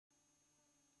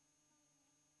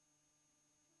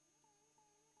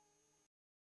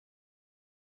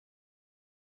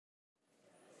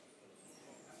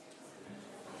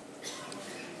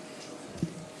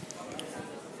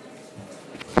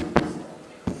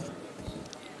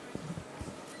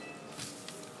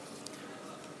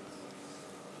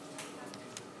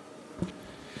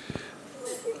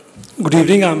Good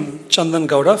evening, I'm Chandan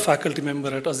Gowda, faculty member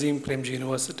at Azim Premji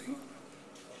University.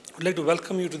 I'd like to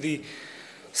welcome you to the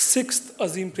 6th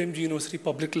Azim Premji University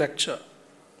public lecture.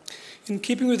 In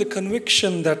keeping with the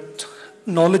conviction that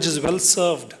knowledge is well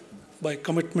served by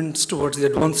commitments towards the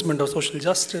advancement of social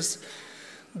justice,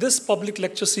 this public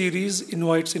lecture series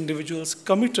invites individuals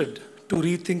committed to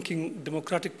rethinking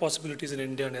democratic possibilities in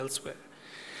India and elsewhere.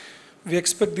 We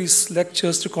expect these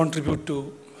lectures to contribute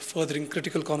to furthering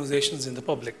critical conversations in the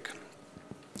public.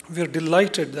 We are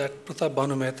delighted that Pratap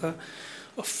Bhanu Mehta,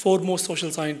 a foremost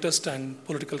social scientist and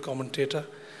political commentator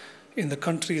in the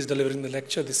country, is delivering the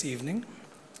lecture this evening.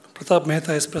 Pratap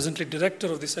Mehta is presently director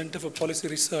of the Center for Policy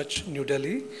Research, New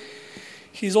Delhi.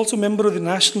 He is also a member of the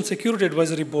National Security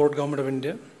Advisory Board, Government of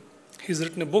India. He has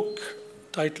written a book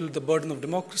titled The Burden of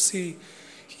Democracy.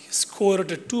 He has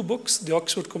co-edited 2 books, The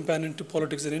Oxford Companion to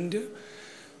Politics in India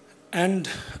and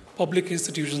Public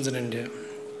Institutions in India.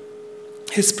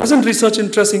 His present research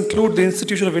interests include the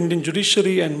institution of Indian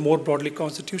judiciary and more broadly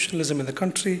constitutionalism in the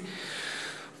country.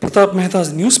 Pratap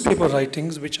Mehta's newspaper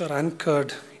writings, which are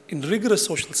anchored in rigorous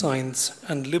social science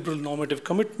and liberal normative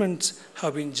commitments,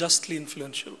 have been justly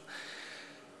influential.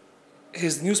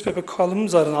 His newspaper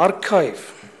columns are an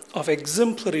archive of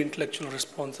exemplary intellectual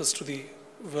responses to the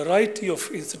variety of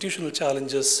institutional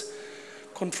challenges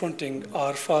confronting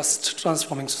our fast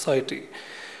transforming society.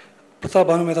 Pratap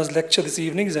Bhanu Mehta's lecture this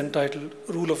evening is entitled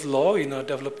Rule of Law in a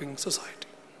Developing Society.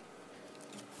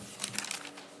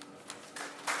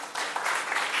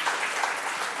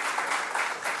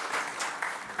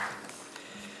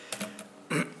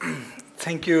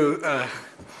 Thank you,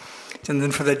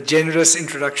 Chandan, for that generous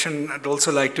introduction. I'd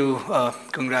also like to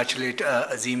congratulate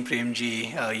Azim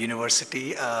Premji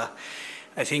University.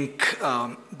 I think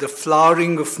the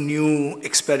flowering of new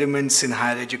experiments in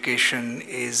higher education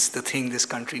is the thing this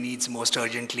country needs most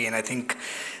urgently, and I think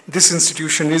this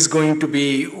institution is going to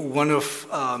be one of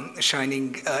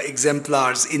shining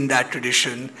exemplars in that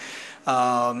tradition.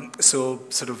 So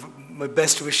sort of my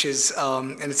best wishes,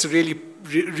 and it's a really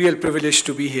real privilege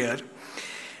to be here.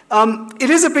 It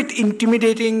is a bit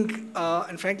intimidating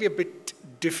and frankly a bit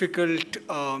difficult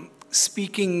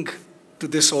speaking to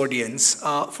this audience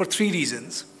for 3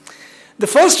 reasons. The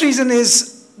first reason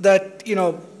is that,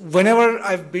 whenever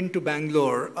I've been to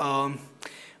Bangalore,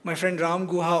 my friend Ram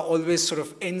Guha always sort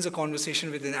of ends a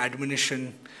conversation with an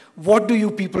admonition, what do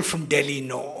you people from Delhi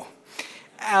know?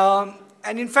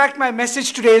 And in fact, my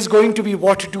message today is going to be,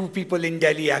 what do people in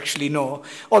Delhi actually know?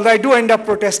 Although I do end up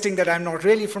protesting that I'm not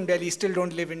really from Delhi, still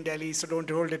don't live in Delhi, so don't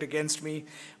hold it against me.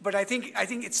 But I think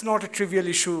it's not a trivial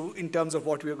issue in terms of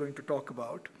what we are going to talk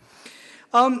about.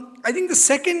 I think the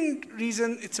second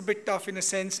reason it's a bit tough in a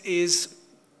sense is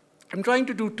I'm trying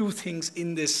to do 2 things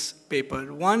in this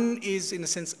paper. One is, in a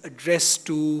sense, addressed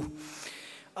to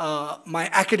my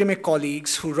academic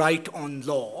colleagues who write on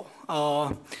law.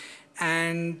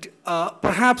 And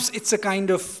perhaps it's a kind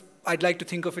of, I'd like to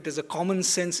think of it as a common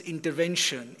sense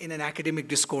intervention in an academic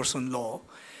discourse on law.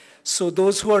 So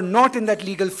those who are not in that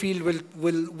legal field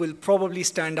will probably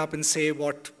stand up and say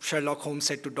what Sherlock Holmes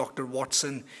said to Dr.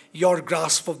 Watson, your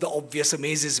grasp of the obvious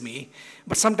amazes me.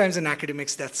 But sometimes in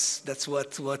academics that's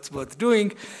worth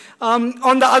doing.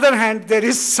 On the other hand, there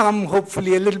is some,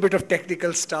 hopefully, a little bit of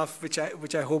technical stuff which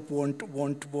I hope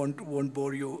won't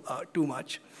bore you too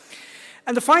much.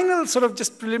 And the final sort of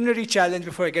just preliminary challenge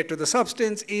before I get to the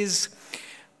substance is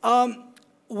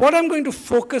what I'm going to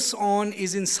focus on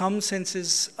is, in some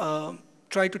senses,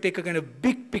 try to take a kind of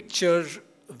big picture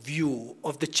view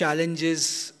of the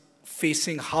challenges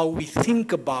facing how we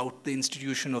think about the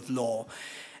institution of law.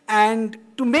 And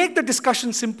to make the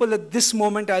discussion simple at this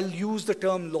moment, I'll use the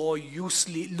term law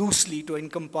loosely to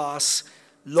encompass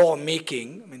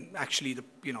lawmaking. I mean, actually, the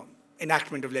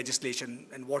enactment of legislation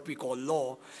and what we call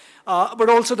law. But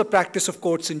also the practice of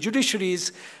courts and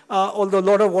judiciaries, although a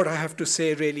lot of what I have to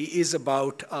say really is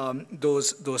about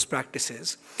those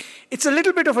practices. It's a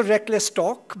little bit of a reckless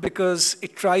talk because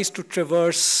it tries to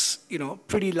traverse,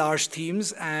 pretty large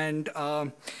themes and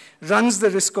runs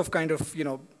the risk of kind of,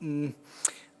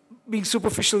 being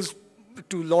superficial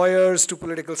to lawyers, to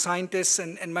political scientists,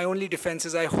 and my only defense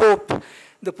is I hope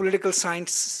the political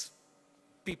science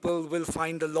people will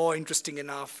find the law interesting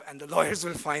enough, and the lawyers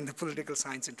will find the political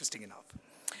science interesting enough.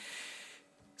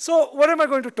 So what am I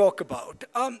going to talk about?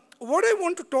 What I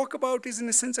want to talk about is, in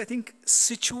a sense, I think,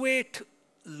 situate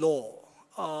law,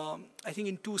 I think,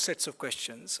 in 2 sets of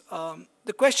questions.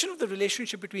 The question of the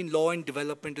relationship between law and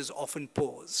development is often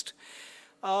posed.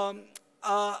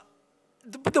 The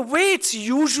way it's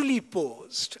usually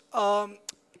posed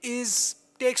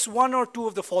takes 1 or 2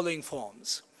 of the following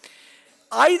forms.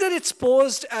 either it's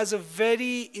posed as a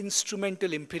very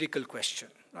instrumental empirical question,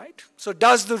 right? So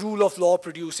does the rule of law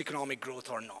produce economic growth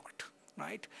or not,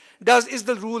 right? Is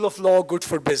the rule of law good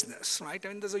for business, right? I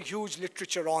mean, there's a huge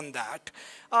literature on that.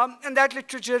 And that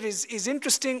literature is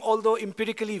interesting, although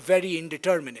empirically very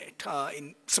indeterminate,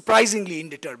 surprisingly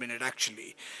indeterminate,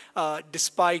 actually,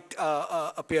 despite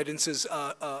appearances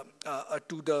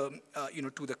to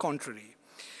the contrary.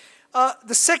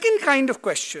 The second kind of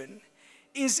question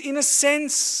is, in a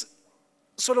sense,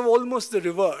 sort of almost the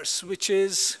reverse, which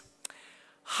is,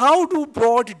 how do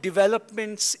broad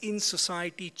developments in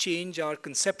society change our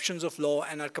conceptions of law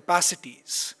and our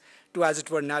capacities to, as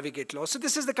it were, navigate law? So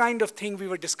this is the kind of thing we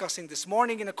were discussing this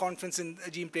morning in a conference in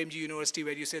Azim Premji University,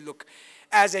 where you say, look,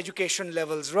 as education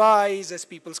levels rise, as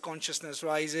people's consciousness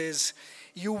rises,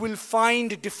 you will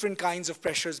find different kinds of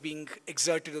pressures being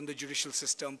exerted on the judicial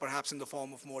system, perhaps in the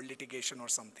form of more litigation or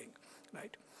something,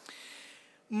 right?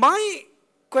 My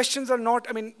questions are not,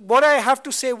 I mean, what I have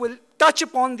to say will touch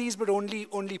upon these, but only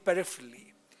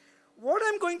peripherally. What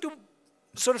I'm going to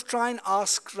sort of try and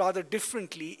ask rather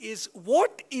differently is,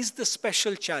 what is the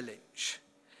special challenge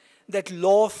that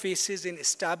law faces in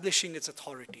establishing its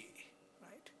authority,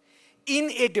 right, in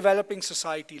a developing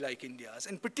society like India's,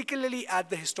 and particularly at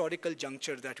the historical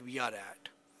juncture that we are at?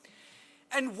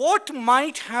 And what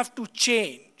might have to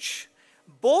change,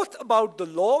 both about the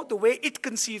law, the way it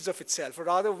conceives of itself, or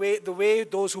rather the way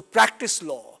those who practice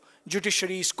law,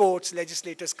 judiciaries, courts,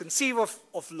 legislators conceive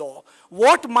of law,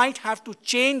 what might have to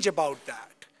change about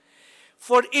that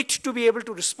for it to be able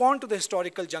to respond to the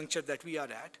historical juncture that we are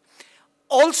at?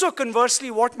 Also, conversely,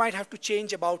 what might have to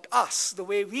change about us, the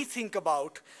way we think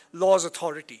about law's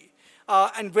authority,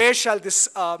 and where shall this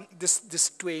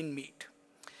twain meet?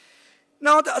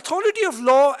 Now, the authority of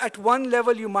law at one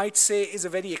level, you might say, is a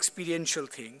very experiential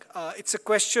thing. It's a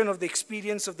question of the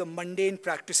experience of the mundane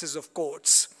practices of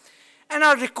courts. And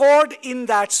our record in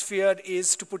that sphere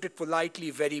is, to put it politely,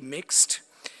 very mixed.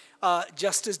 The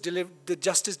justice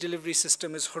delivery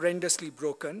system is horrendously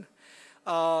broken.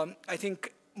 I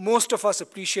think most of us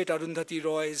appreciate Arundhati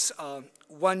Roy's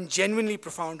one genuinely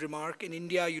profound remark: in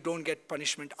India, you don't get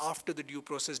punishment after the due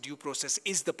process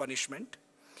is the punishment,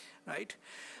 right?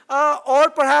 Or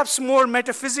perhaps more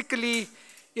metaphysically,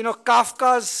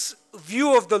 Kafka's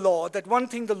view of the law, that one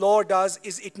thing the law does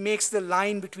is it makes the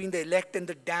line between the elect and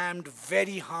the damned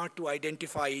very hard to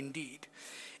identify indeed,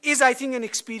 is, I think, an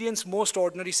experience most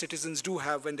ordinary citizens do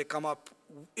have when they come up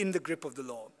in the grip of the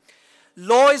law.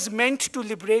 Law is meant to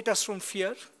liberate us from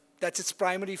fear. That's its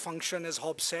primary function, as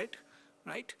Hobbes said,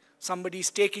 right? Somebody's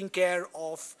taking care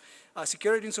of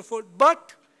security and so forth.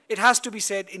 But it has to be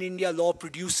said, in India, law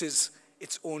produces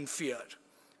its own fear,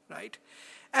 right?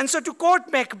 And so, to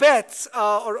quote Macbeth,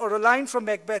 or a line from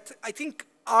Macbeth, I think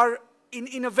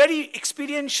in a very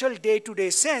experiential day-to-day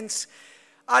sense,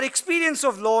 our experience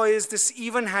of law is this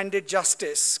even-handed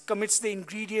justice commits the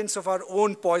ingredients of our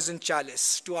own poison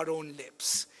chalice to our own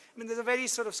lips. I mean, there's a very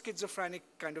sort of schizophrenic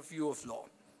kind of view of law.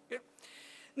 Okay?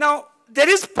 Now, there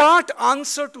is part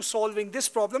answer to solving this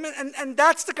problem, and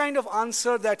that's the kind of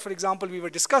answer that, for example, we were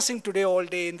discussing today all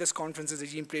day in this conference at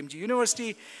Azim Premji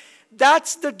University.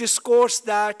 That's the discourse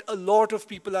that a lot of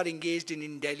people are engaged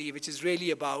in Delhi, which is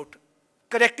really about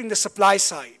correcting the supply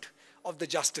side of the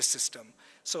justice system.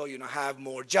 So, have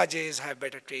more judges, have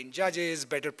better trained judges,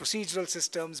 better procedural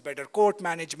systems, better court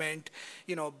management,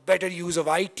 better use of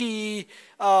IT,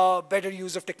 better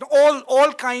use of technology,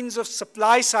 all kinds of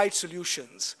supply side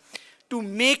solutions to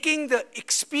making the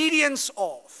experience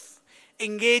of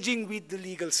engaging with the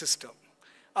legal system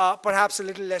perhaps a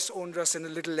little less onerous and a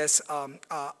little less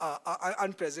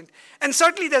unpleasant. And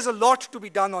certainly there's a lot to be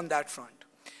done on that front.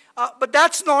 But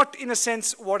that's not, in a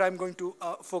sense, what I'm going to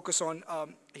focus on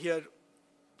here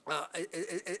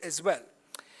as well.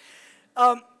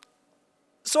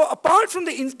 So apart from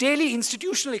the daily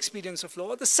institutional experience of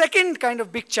law, the second kind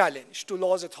of big challenge to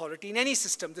law's authority in any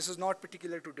system, this is not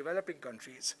particular to developing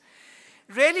countries,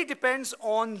 really depends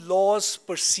on law's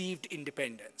perceived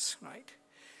independence, right?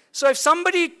 So if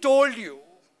somebody told you,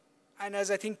 and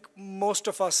as I think most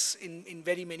of us in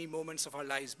very many moments of our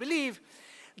lives believe,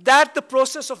 that the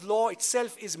process of law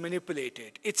itself is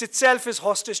manipulated, it itself is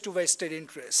hostage to vested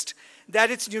interest, that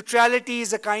its neutrality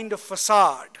is a kind of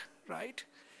facade, right,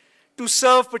 to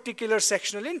serve particular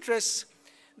sectional interests,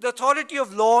 the authority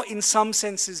of law in some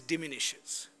senses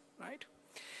diminishes, right?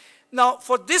 Now,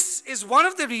 for this is one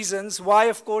of the reasons why,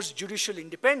 of course, judicial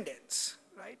independence,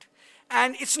 right?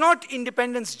 And it's not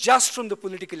independence just from the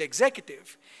political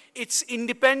executive, it's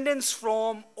independence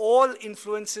from all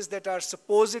influences that are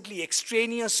supposedly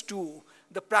extraneous to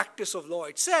the practice of law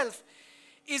itself,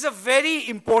 is a very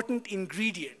important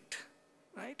ingredient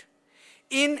right?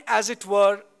 In, as it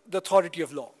were, the authority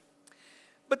of law.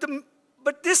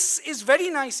 But this is very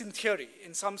nice in theory,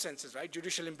 in some senses, right?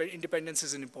 Judicial independence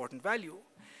is an important value.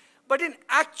 But in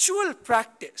actual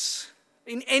practice,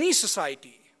 in any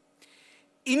society,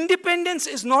 independence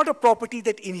is not a property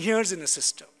that inheres in a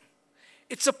system.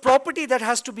 It's a property that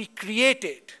has to be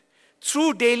created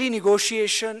through daily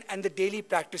negotiation and the daily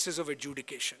practices of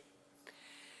adjudication.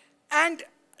 And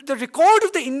the record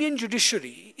of the Indian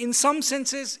judiciary, in some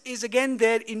senses, is again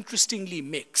there interestingly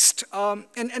mixed.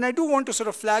 And I do want to sort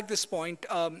of flag this point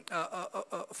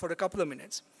for a couple of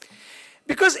minutes.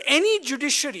 Because any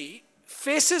judiciary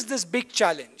faces this big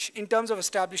challenge in terms of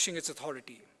establishing its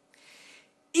authority.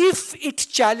 If it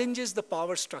challenges the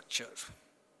power structure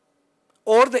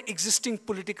or the existing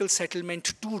political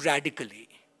settlement too radically,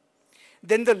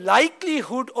 then the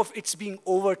likelihood of its being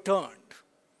overturned,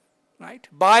 right,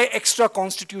 by extra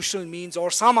constitutional means or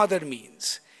some other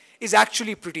means is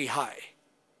actually pretty high,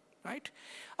 right?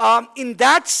 In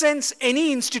that sense,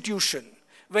 any institution,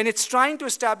 when it's trying to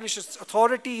establish its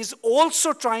authority, is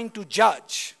also trying to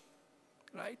judge,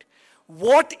 right,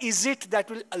 what is it that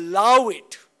will allow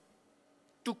it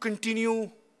to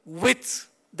continue with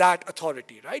that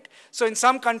authority, right? So in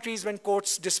some countries, when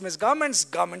courts dismiss governments,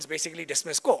 governments basically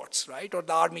dismiss courts, right? Or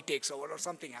the army takes over or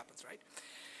something happens, right?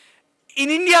 In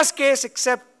India's case,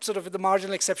 except sort of with the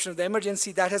marginal exception of the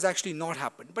emergency, that has actually not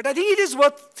happened. But I think it is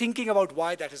worth thinking about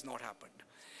why that has not happened.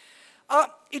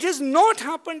 It has not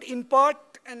happened in part,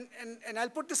 and I'll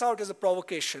put this out as a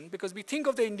provocation, because we think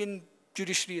of the Indian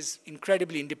judiciary as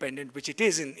incredibly independent, which it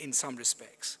is in some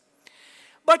respects.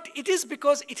 But it is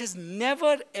because it has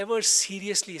never, ever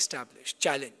seriously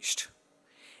challenged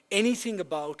anything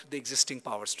about the existing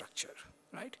power structure,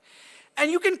 right? And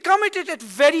you can come at it at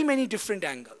very many different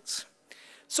angles.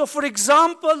 So for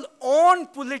example, on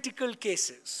political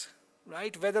cases,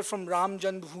 right, whether from Ram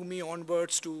Janmabhoomi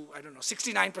onwards to, I don't know,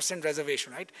 69%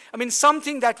 reservation, right? I mean,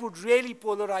 something that would really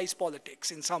polarize politics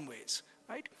in some ways,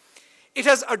 right? It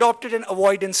has adopted an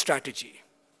avoidance strategy.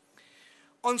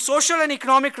 On social and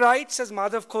economic rights, as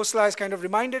Madhav Khosla has kind of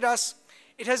reminded us,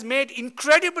 it has made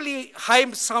incredibly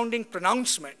high-sounding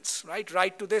pronouncements, right?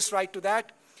 Right to this, right to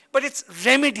that. But its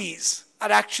remedies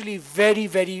are actually very,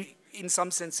 very, in some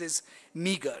senses,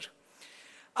 meager.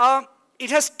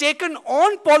 It has taken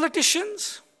on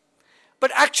politicians,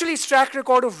 but actually its track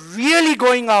record of really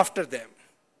going after them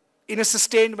in a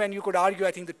sustained, when you could argue,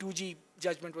 I think the 2G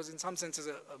judgment was in some senses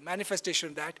a manifestation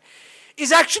of that,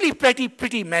 is actually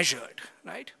pretty measured,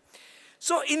 right?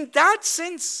 So in that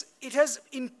sense, it has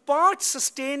in part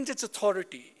sustained its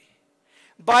authority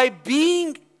by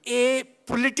being a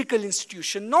political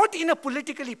institution, not in a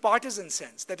politically partisan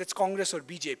sense, that it's Congress or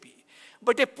BJP,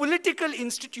 but a political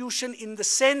institution in the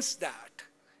sense that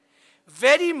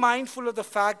very mindful of the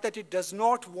fact that it does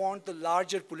not want the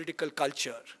larger political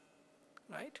culture,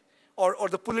 right, or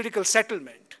the political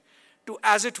settlement to,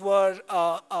 as it were,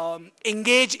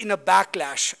 engage in a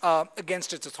backlash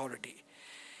against its authority.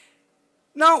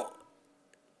 Now,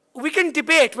 we can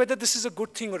debate whether this is a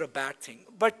good thing or a bad thing,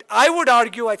 but I would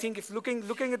argue, I think, if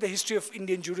looking at the history of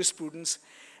Indian jurisprudence,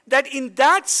 that in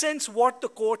that sense, what the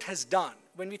court has done,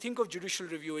 when we think of judicial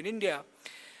review in India,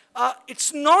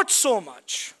 it's not so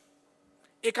much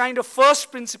a kind of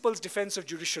first principles defense of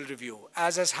judicial review,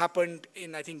 as has happened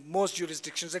in, I think, most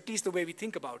jurisdictions, at least the way we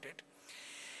think about it.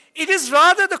 It is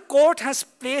rather the court has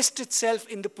placed itself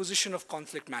in the position of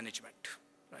conflict management,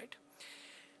 right?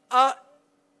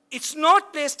 It's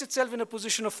not placed itself in a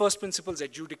position of first principles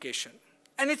adjudication.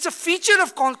 And it's a feature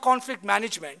of conflict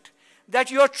management that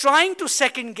you're trying to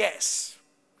second guess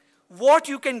what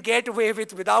you can get away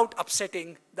with without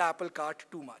upsetting the apple cart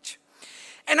too much.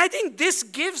 And I think this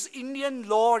gives Indian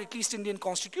law, or at least Indian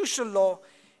constitutional law,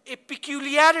 a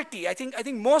peculiarity. I think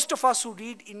most of us who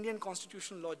read Indian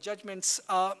constitutional law judgments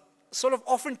sort of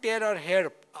often tear our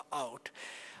hair out.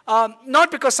 Not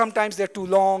because sometimes they're too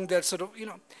long, they're sort of,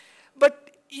 but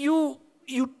you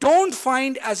don't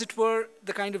find, as it were,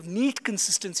 the kind of neat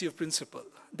consistency of principle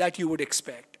that you would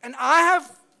expect. And I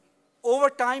have, over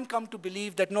time, come to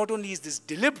believe that not only is this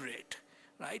deliberate,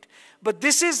 right, but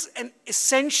this is an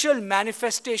essential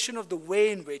manifestation of the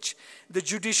way in which the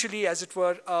judiciary, as it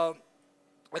were,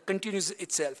 continues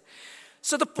itself.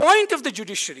 So the point of the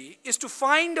judiciary is to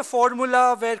find a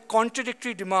formula where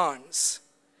contradictory demands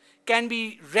can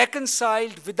be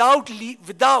reconciled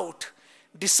without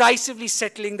decisively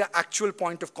settling the actual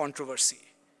point of controversy,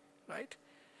 right?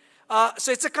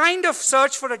 So it's a kind of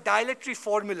search for a dilatory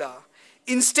formula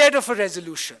instead of a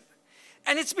resolution.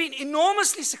 And it's been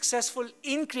enormously successful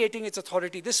in creating its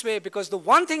authority this way, because the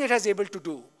one thing it has able to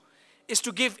do is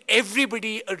to give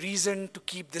everybody a reason to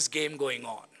keep this game going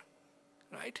on,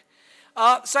 right?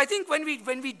 So I think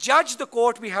when we judge the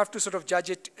court, we have to sort of judge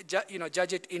it,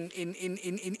 judge it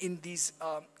in these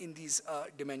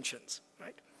dimensions,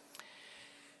 right?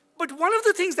 But one of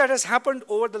the things that has happened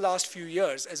over the last few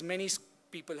years, as many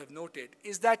people have noted,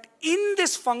 is that in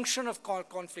this function of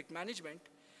conflict management,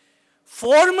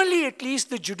 formally at least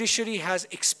the judiciary has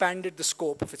expanded the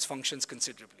scope of its functions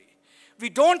considerably. We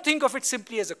don't think of it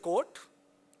simply as a court,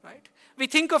 right? We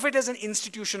think of it as an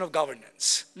institution of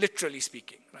governance, literally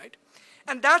speaking, right?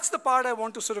 And that's the part I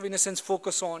want to sort of, in a sense,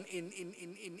 focus on in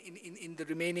the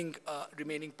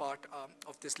remaining part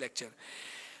of this lecture.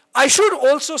 I should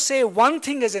also say one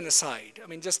thing as an aside. I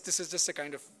mean, this is just a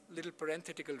kind of little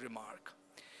parenthetical remark,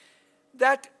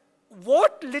 that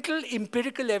what little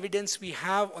empirical evidence we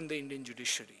have on the Indian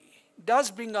judiciary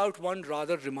does bring out one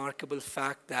rather remarkable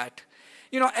fact that,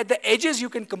 at the edges you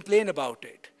can complain about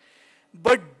it,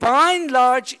 but by and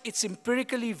large, it's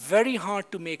empirically very hard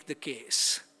to make the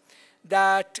case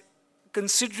that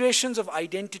considerations of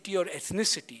identity or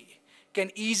ethnicity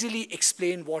can easily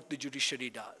explain what the judiciary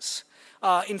does.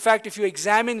 In fact, if you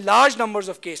examine large numbers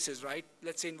of cases, right,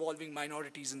 let's say involving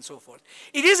minorities and so forth,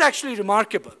 it is actually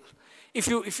remarkable, if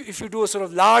you do a sort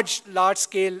of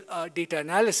large-scale data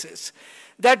analysis,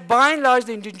 that by and large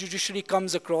the Indian judiciary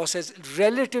comes across as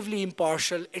relatively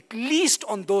impartial, at least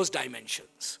on those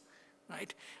dimensions,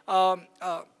 right?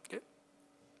 Okay.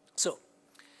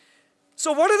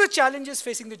 So what are the challenges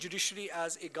facing the judiciary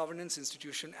as a governance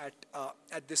institution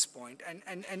at this point?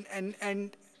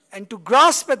 And to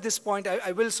grasp at this point,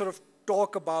 I will sort of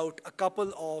talk about a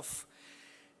couple of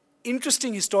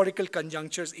interesting historical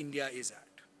conjunctures India is at.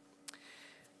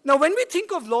 Now, when we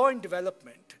think of law and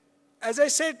development, as I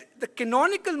said, the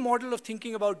canonical model of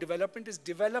thinking about development is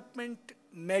development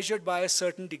measured by a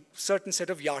certain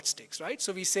set of yardsticks, right?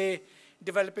 So we say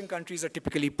developing countries are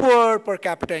typically poor, per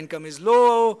capita income is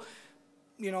low,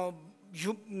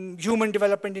 human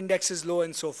development index is low,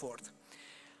 and so forth.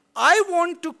 I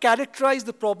want to characterize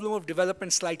the problem of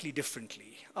development slightly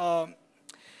differently.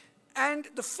 And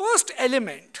the first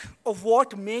element of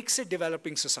what makes a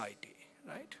developing society,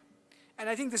 right? And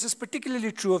I think this is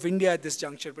particularly true of India at this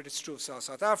juncture, but it's true of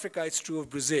South Africa, it's true of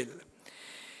Brazil,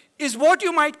 is what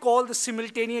you might call the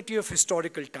simultaneity of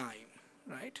historical time,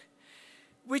 right?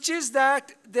 Which is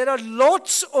that there are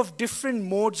lots of different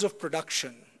modes of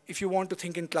production, if you want to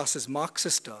think in classic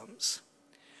Marxist terms,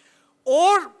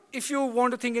 or if you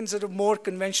want to think in sort of more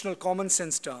conventional common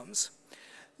sense terms,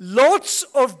 lots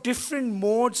of different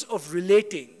modes of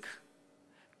relating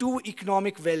to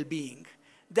economic well-being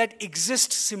that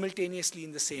exist simultaneously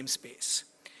in the same space.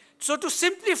 So to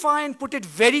simplify and put it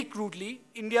very crudely,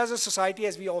 India as a society,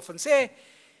 as we often say,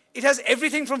 it has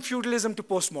everything from feudalism to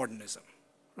postmodernism,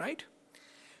 right?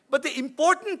 But the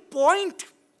important point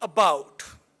about,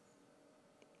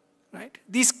 right,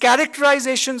 these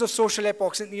characterizations of social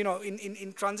epochs, and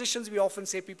in transitions we often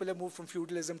say people have moved from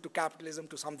feudalism to capitalism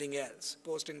to something else,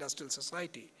 post-industrial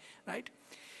society, right?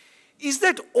 Is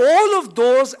that all of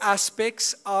those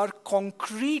aspects are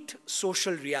concrete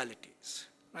social realities,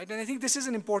 right? And I think this is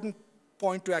an important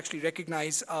point to actually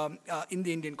recognize in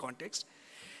the Indian context.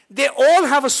 They all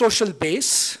have a social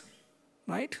base,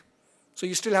 right? So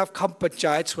you still have kham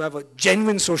panchayats who have a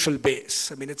genuine social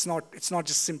base. I mean, it's not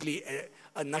just simply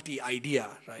a nutty idea,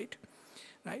 right?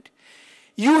 Right?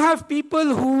 You have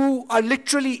people who are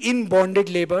literally in bonded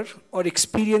labor or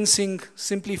experiencing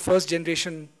simply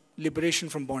first-generation liberation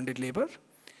from bonded labor.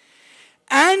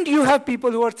 And you have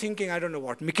people who are thinking, I don't know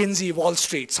what, McKinsey, Wall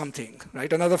Street, something,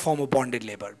 right? Another form of bonded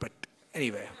labor, but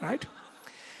anyway, right?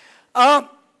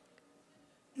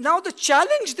 Now the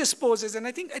challenge this poses, and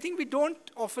I think we don't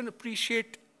often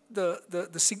appreciate the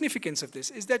significance of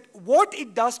this, is that what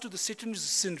it does to the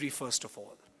citizenry, first of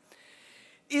all,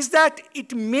 is that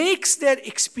it makes their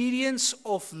experience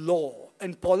of law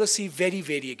and policy very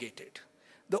variegated.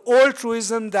 The old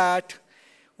truism that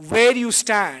where you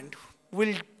stand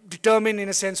will determine, in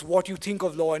a sense, what you think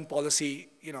of law and policy,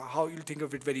 how you think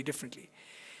of it very differently.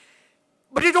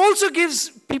 But it also gives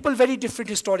people very different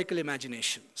historical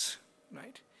imaginations,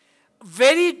 right?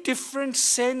 Very different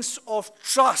sense of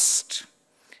trust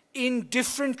in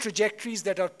different trajectories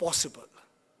that are possible,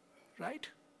 right?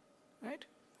 Right?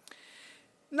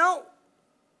 Now,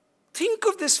 think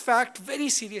of this fact very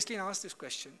seriously and ask this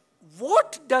question.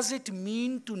 What does it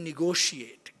mean to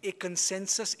negotiate a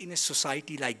consensus in a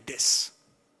society like this,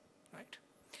 right?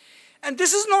 And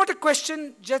this is not a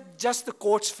question just the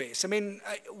courts face. I mean,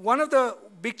 one of the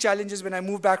big challenges when I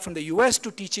moved back from the US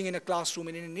to teaching in a classroom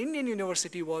in an Indian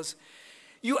university was,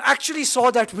 you actually saw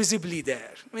that visibly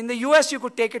there. In the US, you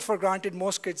could take it for granted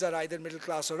most kids are either middle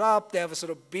class or up. They have a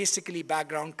sort of basically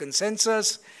background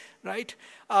consensus, right?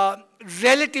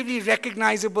 Relatively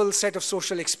recognizable set of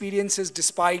social experiences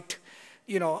despite,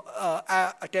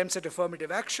 attempts at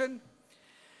affirmative action.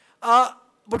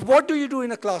 But what do you do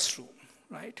in a classroom,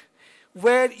 right?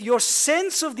 Where your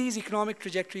sense of these economic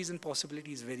trajectories and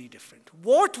possibilities is very different.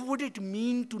 What would it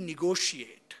mean to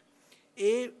negotiate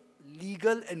a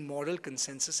legal and moral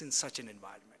consensus in such an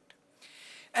environment?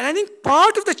 And I think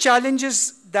part of the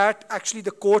challenges that actually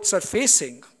the courts are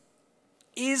facing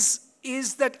is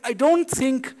that I don't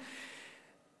think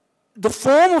the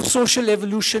form of social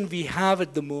evolution we have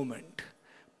at the moment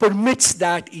permits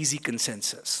that easy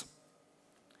consensus.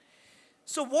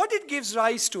 So what it gives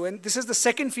rise to, and this is the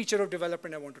second feature of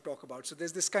development I want to talk about, so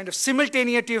there's this kind of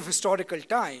simultaneity of historical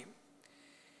time,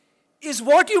 is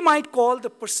what you might call the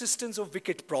persistence of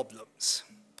wicked problems.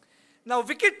 Now,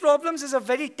 wicked problems is a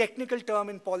very technical term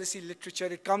in policy literature.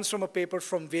 It comes from a paper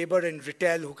from Weber and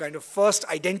Rittel, who kind of first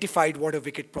identified what a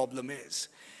wicked problem is.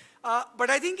 But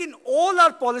I think in all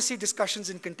our policy discussions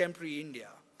in contemporary India,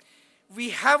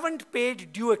 we haven't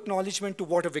paid due acknowledgement to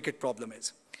what a wicked problem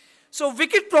is. So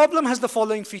wicked problem has the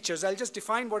following features. I'll just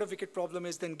define what a wicked problem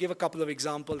is, then give a couple of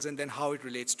examples, and then how it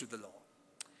relates to the law.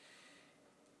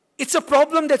 It's a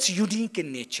problem that's unique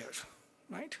in nature,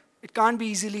 right? It can't be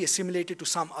easily assimilated to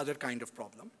some other kind of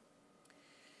problem.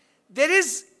 There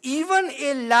is even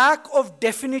a lack of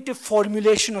definitive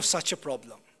formulation of such a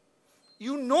problem.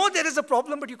 You know there is a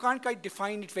problem, but you can't quite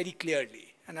define it very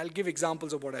clearly. And I'll give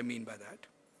examples of what I mean by that.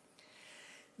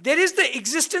 There is the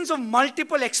existence of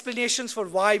multiple explanations for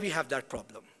why we have that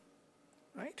problem,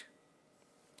 right?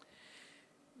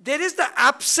 There is the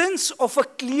absence of a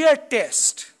clear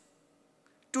test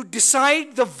to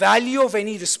decide the value of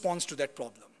any response to that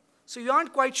problem. So you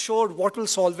aren't quite sure what will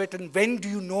solve it and when do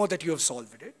you know that you have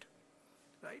solved it,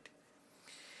 right?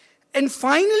 And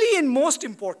finally, and most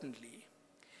importantly,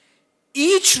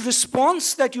 each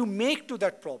response that you make to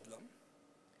that problem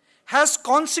has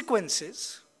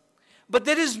consequences, but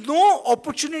there is no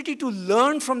opportunity to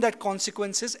learn from that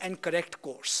consequences and correct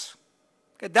course.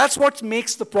 Okay? That's what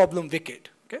makes the problem wicked.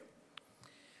 Okay?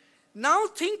 Now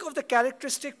think of the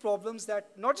characteristic problems that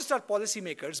not just our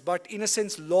policymakers, but in a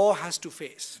sense law has to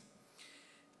face.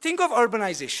 Think of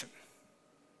urbanization,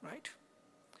 right?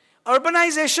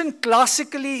 Urbanization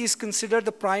classically is considered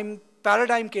the prime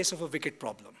paradigm case of a wicked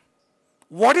problem.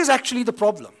 What is actually the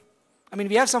problem? I mean,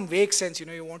 we have some vague sense,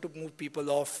 you want to move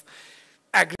people off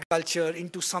agriculture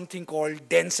into something called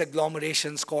dense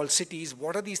agglomerations called cities.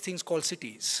 What are these things called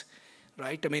cities,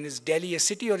 right? I mean, is Delhi a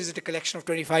city or is it a collection of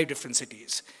 25 different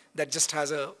cities that just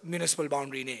has a municipal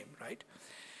boundary name, right?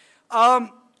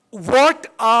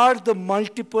 What are the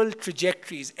multiple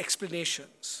trajectories,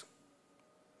 explanations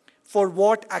for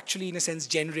what actually, in a sense,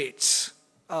 generates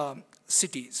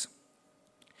cities?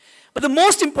 But the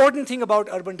most important thing about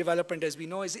urban development, as we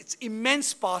know, is its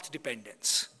immense path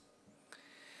dependence.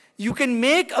 You can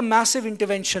make a massive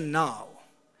intervention now,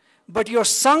 but your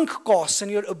sunk costs and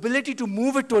your ability to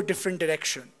move it to a different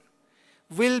direction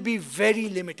will be very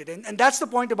limited. And that's the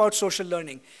point about social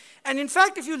learning. And in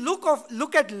fact, if you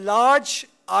look at large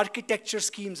architecture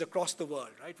schemes across the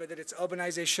world, right, whether it's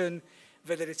urbanization,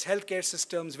 whether it's healthcare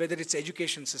systems, whether it's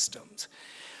education systems,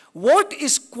 what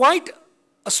is quite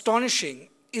astonishing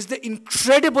is the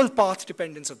incredible path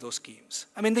dependence of those schemes.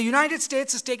 I mean, the United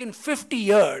States has taken 50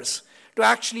 years to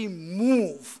actually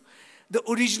move the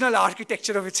original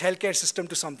architecture of its healthcare system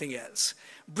to something else.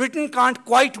 Britain can't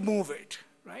quite move it,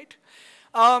 right?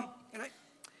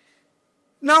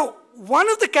 Now,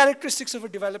 one of the characteristics of a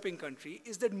developing country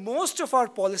is that most of our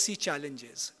policy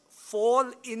challenges fall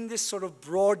in this sort of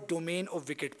broad domain of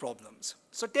wicked problems.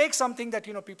 So take something that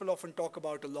people often talk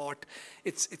about a lot.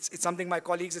 It's something my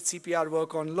colleagues at CPR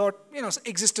work on a lot,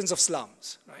 existence of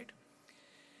slums, right?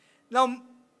 Now,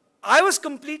 I was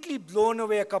completely blown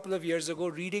away a couple of years ago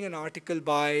reading an article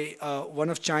by one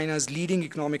of China's leading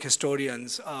economic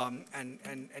historians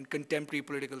and contemporary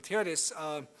political theorists,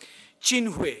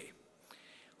 Qin Hui,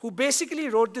 who basically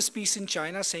wrote this piece in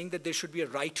China saying that there should be a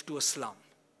right to a slum.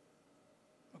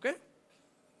 Okay?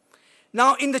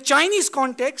 Now, in the Chinese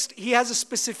context, he has a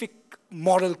specific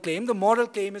moral claim. The moral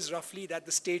claim is roughly that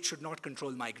the state should not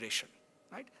control migration.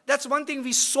 Right? That's one thing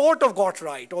we sort of got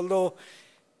right, although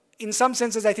in some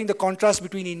senses, I think the contrast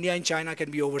between India and China can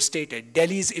be overstated.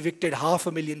 Delhi's evicted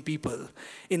 500,000 people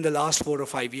in the last 4 or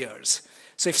 5 years.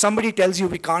 So if somebody tells you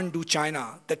we can't do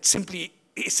China, that simply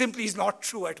is not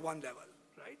true at one level,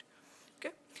 right?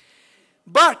 Okay?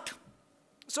 But,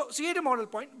 so you had a moral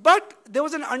point, but there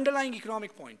was an underlying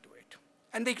economic point to it.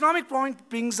 And the economic point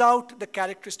brings out the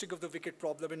characteristic of the wicked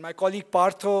problem. And my colleague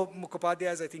Partho Mukhopadhyay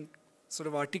has, I think, sort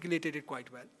of articulated it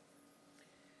quite well.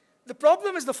 The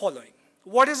problem is the following.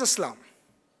 What is a slum?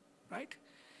 Right?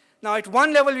 Now, at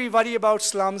one level, we worry about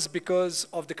slums because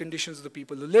of the conditions of the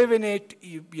people who live in it.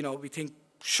 We think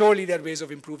surely there are ways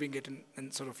of improving it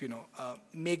and sort of,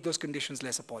 make those conditions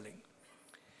less appalling.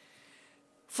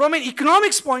 From an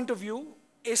economics point of view,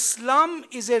 a slum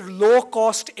is a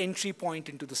low-cost entry point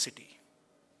into the city.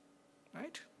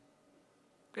 Right?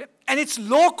 Okay? And it's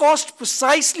low cost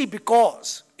precisely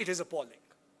because it is appalling.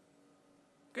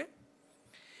 Okay?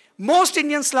 Most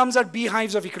Indian slums are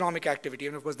beehives of economic activity.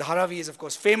 And of course, Dharavi is, of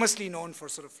course, famously known for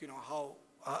sort of, how,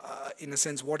 in a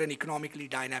sense, what an economically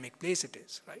dynamic place it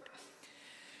is. Right?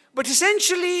 But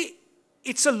essentially,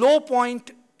 it's a low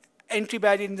point entry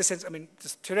barrier in the sense, I mean,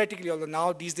 just theoretically, although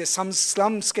now these days some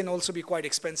slums can also be quite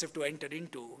expensive to enter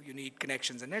into. You need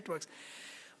connections and networks.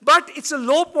 But it's a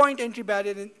low point entry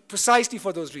barrier precisely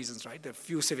for those reasons, right? There are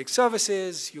few civic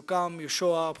services, you come, you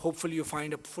show up, hopefully you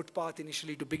find a footpath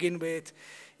initially to begin with,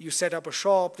 you set up a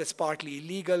shop that's partly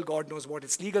illegal, God knows what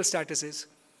its legal status is.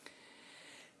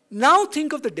 Now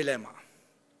think of the dilemma.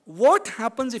 What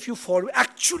happens if you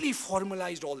actually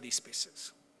formalized all these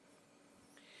spaces?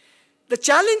 The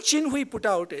challenge Chin Hui put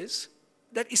out is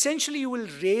that essentially you will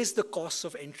raise the costs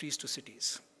of entries to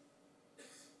cities,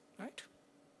 right?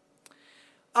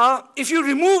 If you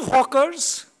remove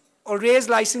hawkers or raise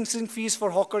licensing fees for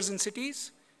hawkers in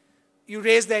cities, you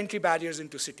raise the entry barriers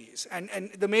into cities. And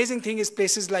the amazing thing is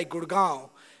places like Gurgaon,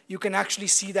 you can actually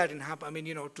see that in happen. I mean,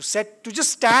 to just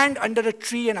stand under a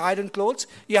tree and iron clothes,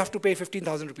 you have to pay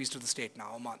 15,000 rupees to the state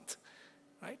now a month,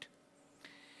 right?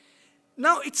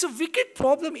 Now, it's a wicked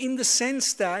problem in the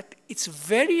sense that it's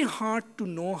very hard to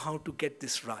know how to get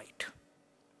this right,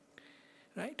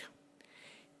 right?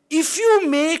 If you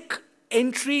make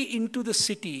entry into the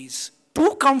cities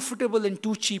too comfortable and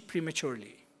too cheap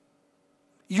prematurely,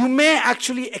 you may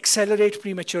actually accelerate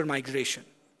premature migration,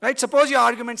 right? Suppose your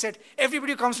argument said,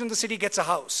 everybody who comes from the city gets a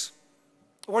house.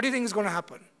 What do you think is going to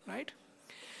happen, right?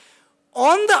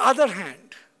 On the other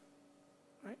hand,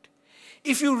 right,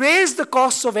 if you raise the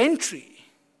costs of entry,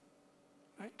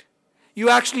 right, you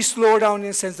actually slow down, in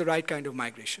a sense, the right kind of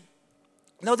migration.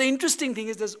 Now, the interesting thing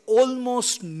is there's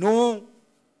almost no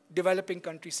developing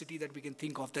country city that we can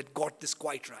think of that got this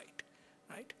quite right,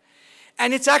 right?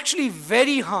 And it's actually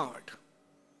very hard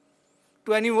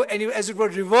to as it were,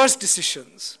 reverse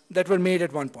decisions that were made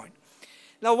at one point.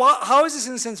 Now, how is this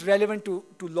in a sense relevant to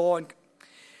law?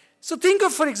 So think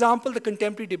of, for example, the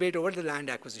contemporary debate over the Land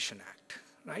Acquisition Act,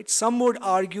 right? Some would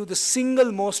argue the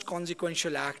single most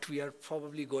consequential act we are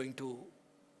probably going to,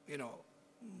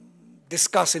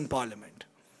 discuss in Parliament,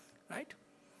 right?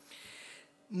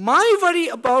 My worry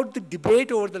about the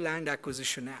debate over the Land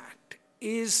Acquisition Act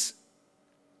is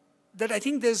that I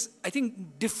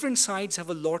think different sides have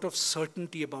a lot of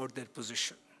certainty about their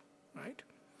position, right?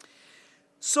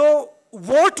 So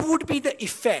what would be the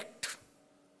effect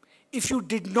if you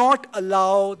did not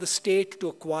allow the state to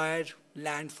acquire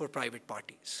land for private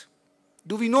parties?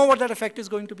 Do we know what that effect is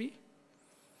going to be?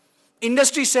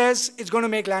 Industry says it's going to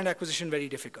make land acquisition very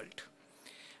difficult,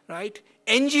 right?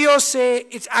 NGOs say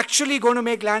it's actually going to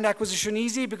make land acquisition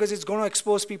easy because it's going to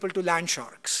expose people to land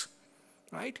sharks,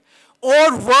 right?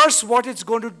 Or worse, what it's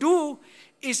going to do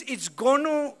is it's going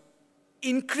to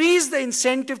increase the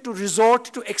incentive to resort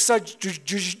to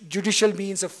extrajudicial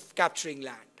means of capturing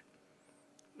land,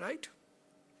 right?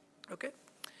 Okay.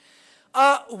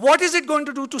 What is it going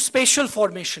to do to spatial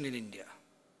formation in India,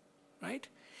 right?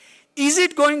 Is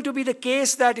it going to be the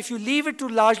case that if you leave it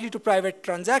largely to private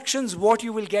transactions, what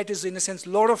you will get is, in a sense, a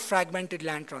lot of fragmented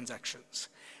land transactions,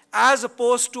 as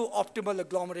opposed to optimal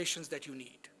agglomerations that you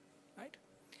need, right?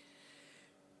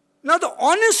 Now, the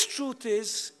honest truth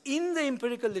is, in the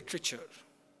empirical literature,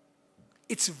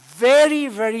 it's very,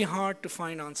 very hard to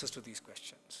find answers to these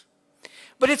questions.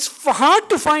 But it's hard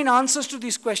to find answers to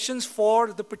these questions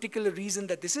for the particular reason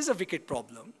that this is a wicked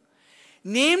problem.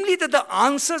 Namely, that the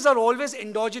answers are always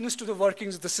endogenous to the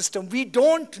workings of the system. We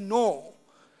don't know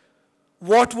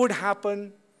what would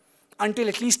happen until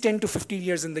at least 10 to 15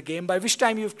 years in the game, by which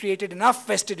time you've created enough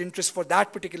vested interest for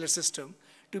that particular system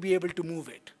to be able to move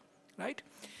it, right?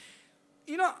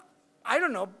 I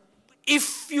don't know,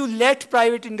 if you let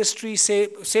private industry say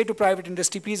to private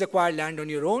industry, please acquire land on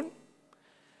your own,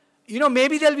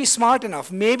 maybe they'll be smart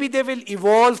enough. Maybe they will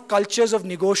evolve cultures of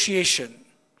negotiation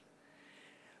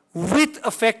with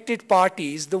affected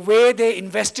parties, the way they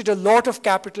invested a lot of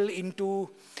capital into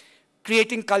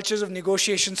creating cultures of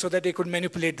negotiation so that they could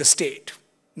manipulate the state.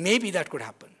 Maybe that could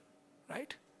happen,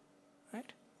 right?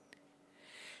 Right?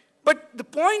 But the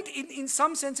point in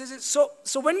some senses is,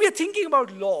 so when we are thinking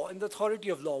about law and the authority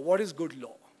of law, what is good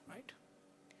law, right?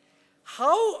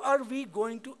 How are we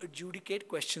going to adjudicate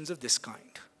questions of this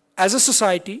kind? As a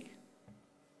society,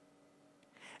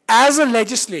 as a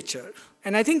legislature,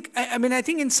 and I think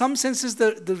in some senses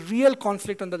the real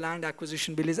conflict on the land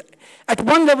acquisition bill is, at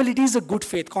one level it is a good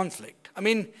faith conflict. I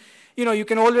mean, you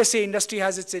can always say industry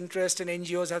has its interest and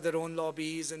NGOs have their own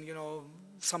lobbies and,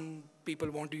 some people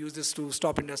want to use this to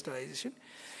stop industrialization.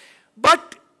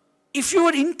 But if you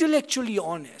are intellectually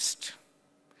honest,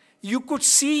 you could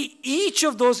see each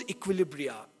of those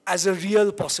equilibria as a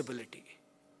real possibility.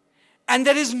 And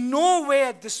there is no way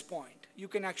at this point you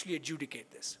can actually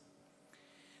adjudicate this.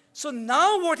 So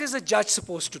now what is a judge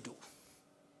supposed to do?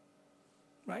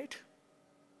 Right?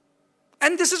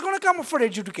 And this is going to come up for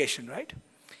adjudication, right?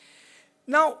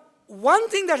 Now, one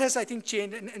thing that has, I think,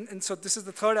 changed, and so this is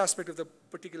the third aspect of the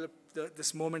particular,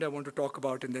 this moment I want to talk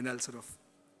about, and then I'll sort of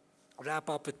wrap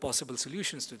up with possible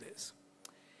solutions to this,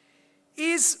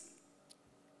 is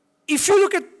if you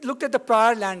looked at the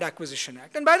prior Land Acquisition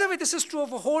Act, and by the way, this is true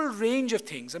of a whole range of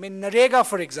things. I mean, NREGA,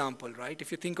 for example, right?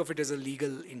 If you think of it as a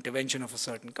legal intervention of a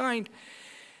certain kind,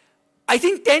 I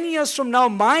think 10 years from now,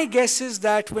 my guess is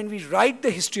that when we write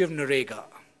the history of NREGA,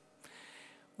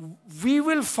 we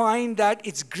will find that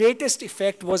its greatest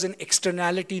effect was an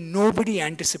externality nobody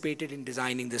anticipated in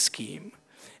designing the scheme,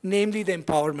 namely the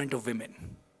empowerment of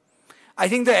women. I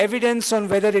think the evidence on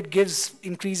whether it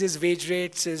increases wage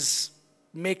rates is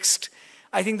mixed.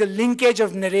 I think the linkage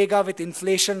of NREGA with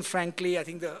inflation, frankly, I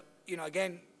think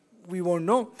again, we won't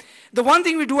know. The one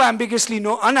thing we do unambiguously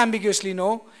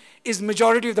know, is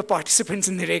majority of the participants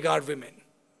in NREGA are women.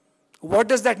 What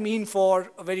does that mean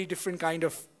for a very different kind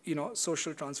of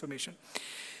social transformation?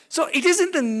 So it is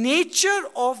in the nature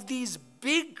of these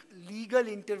big legal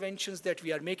interventions that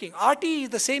we are making. RTE is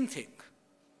the same thing,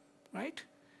 right?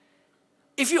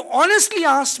 If you honestly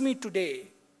ask me today,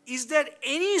 is there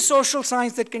any social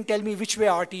science that can tell me which way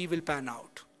RTE will pan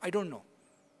out? I don't know.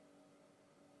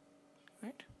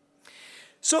 Right?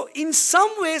 So in some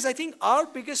ways, I think our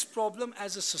biggest problem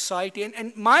as a society,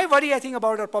 and my worry, I think,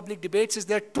 about our public debates is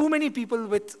there are too many people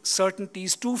with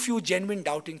certainties, too few genuine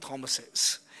doubting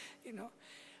Thomases.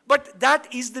 But that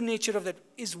is the nature of that,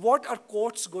 is what are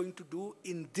courts going to do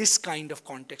in this kind of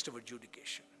context of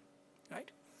adjudication, right?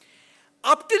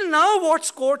 Up till now,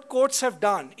 what courts have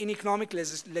done in economic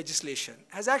legislation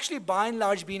has actually, by and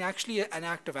large, been actually an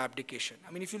act of abdication.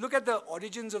 I mean, if you look at the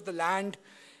origins of the land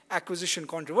acquisition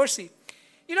controversy,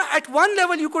 at one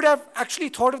level, you could have actually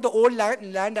thought of the old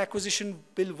land acquisition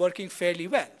bill working fairly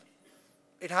well.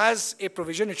 It has a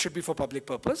provision, it should be for public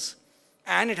purpose,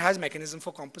 and it has mechanism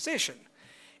for compensation.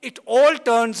 It all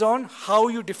turns on how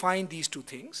you define these two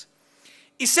things.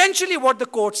 Essentially, what the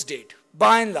courts did,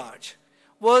 by and large,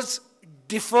 was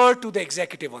defer to the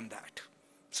executive on that.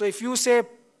 So if you say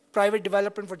private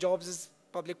development for jobs is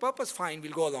public purpose, fine,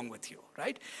 we'll go along with you,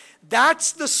 right?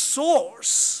 That's the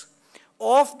source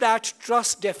of that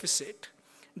trust deficit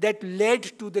that led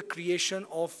to the creation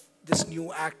of this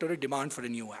new act or a demand for a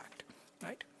new act,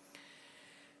 right?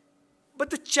 But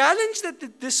the challenge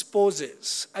that this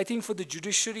poses, I think, for the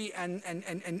judiciary and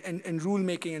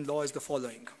rulemaking and law is the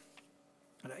following,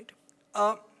 right?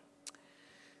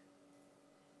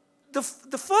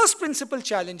 The first principal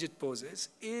challenge it poses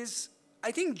is,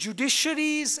 I think,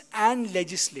 judiciaries and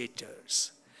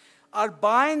legislators are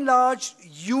by and large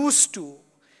used to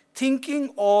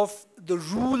thinking of the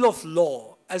rule of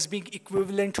law as being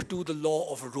equivalent to the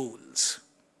law of rules,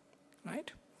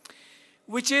 right?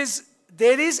 Which is,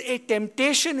 there is a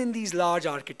temptation in these large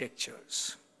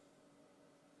architectures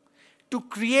to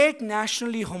create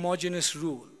nationally homogeneous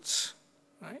rules,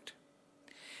 right?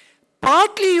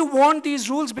 Partly you want these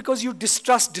rules because you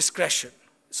distrust discretion.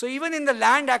 So even in the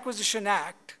Land Acquisition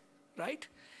Act, right,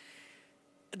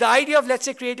 the idea of, let's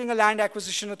say, creating a land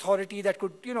acquisition authority that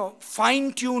could,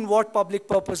 fine-tune what public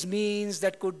purpose means,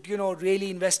 that could, really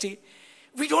investigate,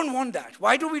 we don't want that.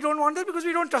 Why do we don't want that? Because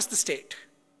we don't trust the state,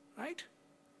 right?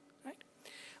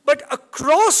 But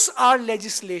across our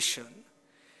legislation,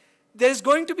 there's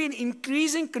going to be an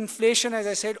increasing conflation, as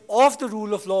I said, of the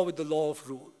rule of law with the law of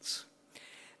rules.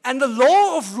 And the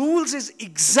law of rules is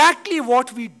exactly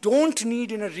what we don't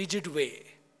need in a rigid way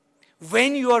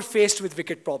when you are faced with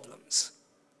wicked problems,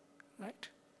 right?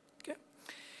 Okay.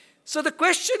 So the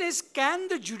question is, can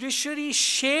the judiciary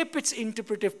shape its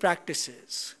interpretive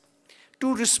practices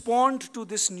to respond to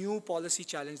this new policy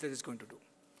challenge that it's going to do?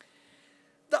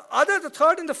 The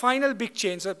third and the final big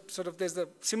change, sort of there's the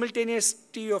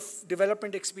simultaneity of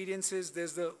development experiences,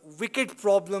 there's the wicked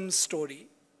problems story.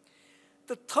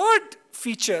 the third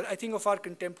feature, I think, of our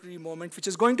contemporary moment, which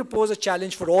is going to pose a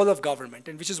challenge for all of government,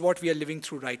 and which is what we are living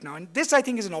through right now, and this, I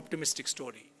think, is an optimistic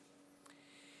story,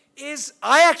 is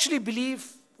I actually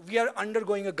believe we are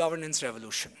undergoing a governance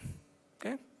revolution.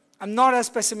 Okay? I'm not as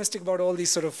pessimistic about all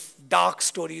these sort of dark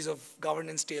stories of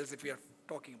governance tales that we are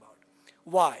talking about.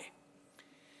 Why?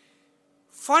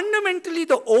 Fundamentally,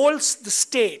 the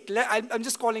state, I'm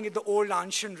just calling it the old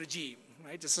ancient regime,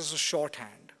 right? This is a shorthand,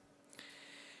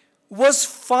 was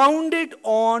founded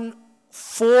on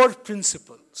 4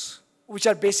 principles, which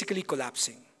are basically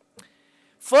collapsing.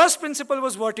 First principle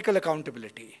was vertical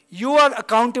accountability. You are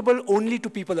accountable only to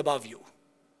people above you,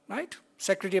 right?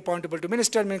 Secretary accountable to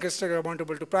minister, minister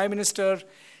accountable to prime minister.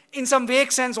 In some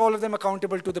vague sense, all of them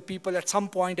accountable to the people at some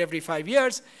point every 5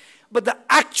 years. But the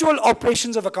actual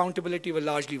operations of accountability were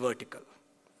largely vertical.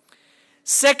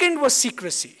 Second was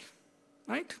secrecy,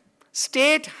 right?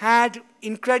 State had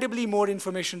incredibly more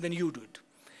information than you did.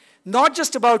 Not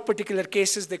just about particular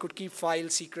cases, they could keep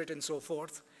files secret and so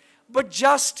forth, but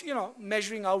just,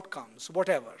 measuring outcomes,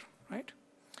 whatever, right?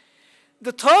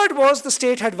 The third was the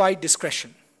state had wide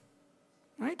discretion,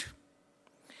 right?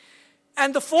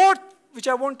 And the fourth, which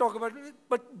I won't talk about,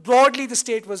 but broadly the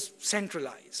state was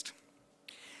centralized.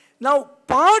 Now,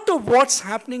 part of what's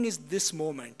happening is this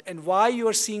moment, and why you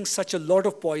are seeing such a lot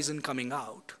of poison coming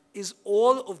out, is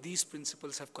all of these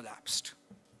principles have collapsed.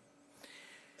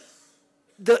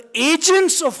 The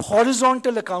agents of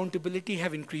horizontal accountability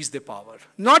have increased their power,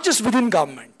 not just within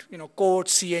government,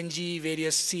 courts, CNG,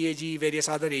 various CAG, various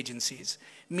other agencies,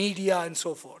 media, and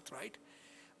so forth, right?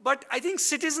 But I think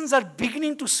citizens are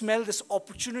beginning to smell this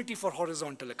opportunity for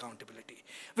horizontal accountability,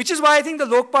 which is why I think the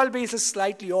Lokpal base is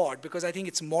slightly odd, because I think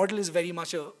its model is very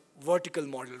much a vertical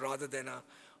model rather than a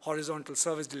horizontal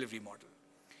service delivery model.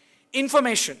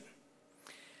 Information.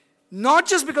 Not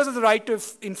just because of the Right to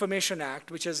Information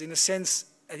Act, which has, in a sense,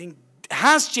 I think,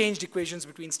 has changed equations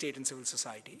between state and civil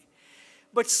society,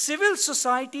 but civil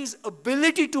society's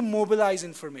ability to mobilize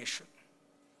information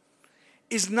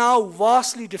is now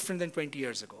vastly different than 20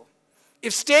 years ago.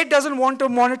 If state doesn't want to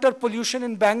monitor pollution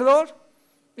in Bangalore,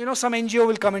 some NGO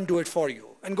will come and do it for you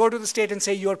and go to the state and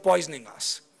say, you're poisoning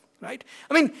us, right?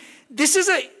 I mean, this is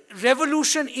a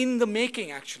revolution in the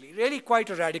making, actually, really quite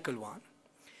a radical one.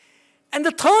 And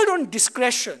the third, on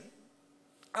discretion,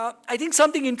 I think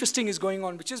something interesting is going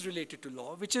on which is related to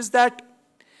law, which is that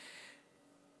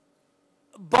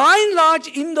by and large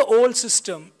in the old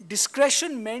system,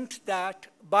 discretion meant that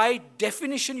by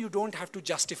definition you don't have to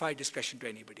justify discretion to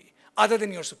anybody other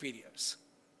than your superiors,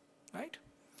 right?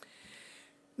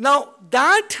 Now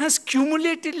that has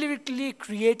cumulatively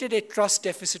created a trust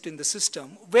deficit in the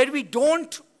system where we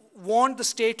don't want the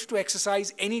state to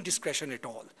exercise any discretion at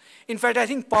all. In fact, I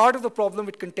think part of the problem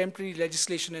with contemporary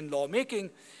legislation and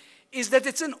lawmaking is that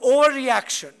it's an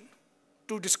overreaction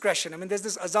to discretion. I mean, there's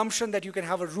this assumption that you can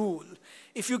have a rule.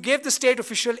 If you give the state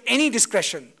official any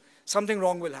discretion, something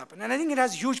wrong will happen. And I think it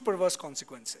has huge perverse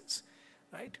consequences,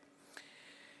 right?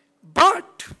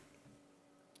 But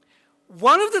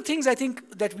one of the things I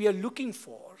think that we are looking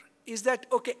for is that,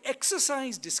 okay,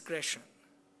 exercise discretion,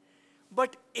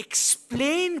 but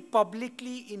explain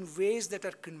publicly in ways that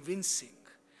are convincing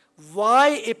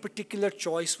why a particular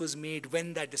choice was made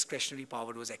when that discretionary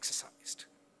power was exercised,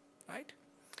 right?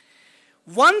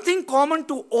 One thing common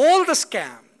to all the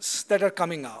scams that are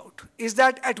coming out is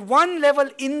that at one level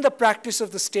in the practice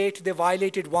of the state, they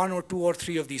violated 1 or 2 or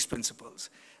 3 of these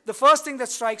principles. The first thing that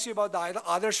strikes you about the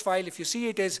Adarsh file, if you see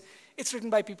it, is it's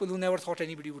written by people who never thought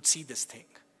anybody would see this thing,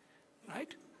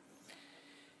 right?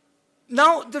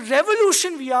 Now, the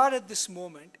revolution we are at this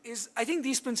moment is, I think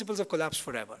these principles have collapsed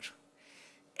forever.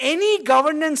 Any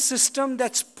governance system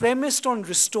that's premised on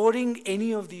restoring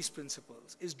any of these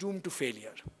principles is doomed to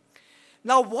failure.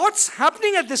 Now, what's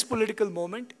happening at this political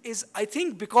moment is, I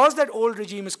think, because that old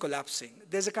regime is collapsing,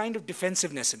 there's a kind of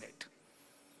defensiveness in it.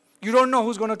 You don't know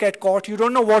who's going to get caught. You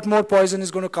don't know what more poison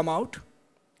is going to come out,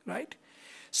 right?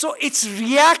 So it's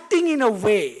reacting in a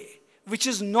way which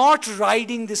is not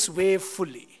riding this wave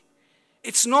fully.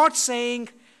 It's not saying,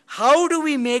 how do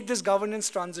we make this governance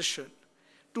transition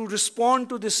to respond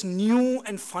to this new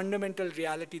and fundamental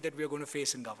reality that we are going to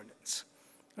face in governance,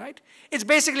 right? It's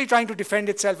basically trying to defend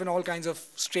itself in all kinds of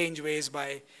strange ways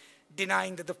by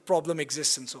denying that the problem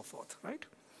exists and so forth, right?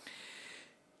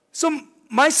 So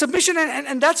my submission,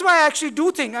 and that's why I actually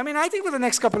do think, I think for the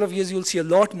next couple of years you'll see a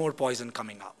lot more poison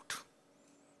coming out.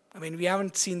 We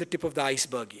haven't seen the tip of the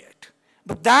iceberg yet.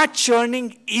 But that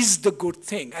churning is the good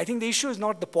thing. I think the issue is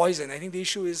not the poison. I think the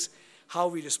issue is how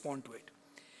we respond to it.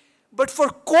 But for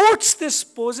courts, this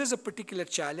poses a particular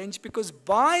challenge because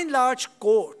by and large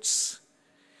courts,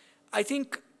 I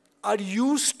think, are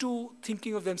used to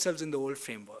thinking of themselves in the old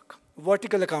framework.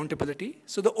 Vertical accountability.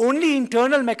 So the only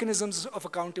internal mechanisms of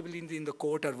accountability in the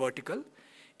court are vertical.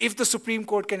 If the Supreme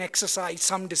Court can exercise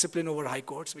some discipline over high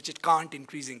courts, which it can't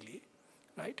increasingly,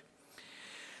 right?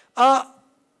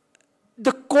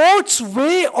 The court's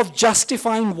way of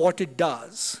justifying what it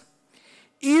does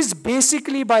is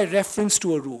basically by reference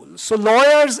to a rule. So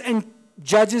lawyers and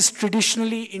judges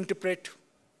traditionally interpret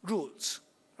rules,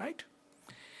 right?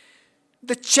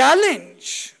 The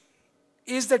challenge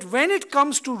is that when it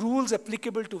comes to rules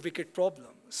applicable to wicked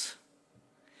problems,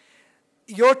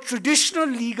 your traditional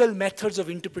legal methods of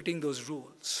interpreting those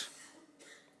rules,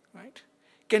 right,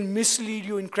 can mislead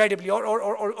you incredibly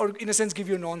or in a sense give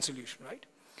you a non-solution, right?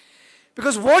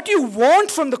 Because what you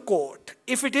want from the court,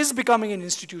 if it is becoming an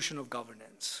institution of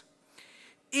governance,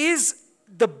 is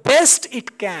the best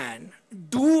it can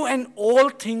do an all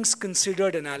things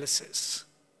considered analysis,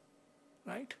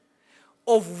 right,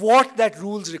 of what that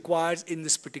rules requires in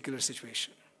this particular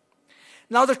situation.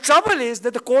 Now the trouble is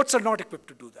that the courts are not equipped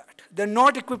to do that. They're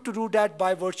not equipped to do that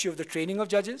by virtue of the training of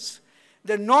judges.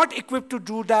 They're not equipped to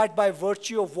do that by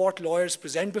virtue of what lawyers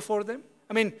present before them.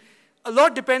 I mean, a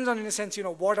lot depends on, in a sense,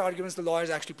 what arguments the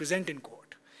lawyers actually present in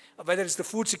court. Whether it's the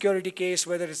food security case,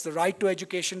 whether it's the right to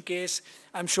education case,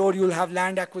 I'm sure you'll have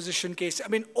land acquisition case, I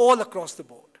mean, all across the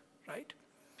board, right?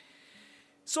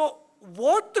 So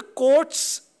what the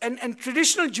courts and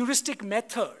traditional juristic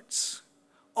methods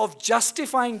of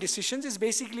justifying decisions is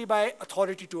basically by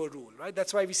authority to a rule, right?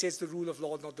 That's why we say it's the rule of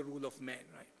law, not the rule of men,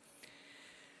 right?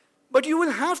 But you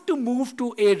will have to move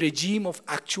to a regime of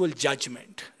actual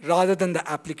judgment rather than the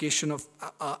application of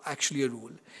actually a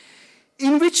rule,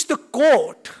 in which the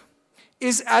court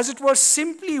is, as it were,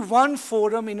 simply one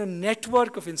forum in a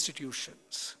network of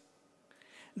institutions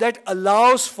that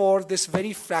allows for this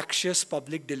very fractious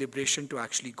public deliberation to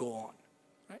actually go on.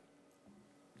 Right?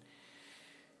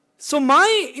 So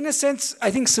my, in a sense, I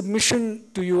think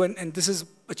submission to you, and this is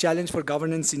a challenge for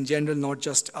governance in general, not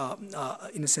just,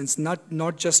 in a sense,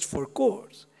 not just for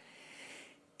courts,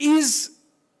 is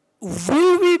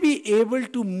will we be able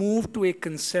to move to a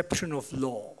conception of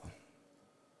law,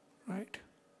 right,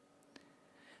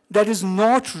 that is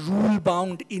not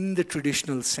rule-bound in the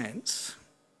traditional sense,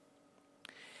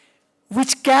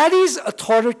 which carries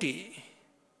authority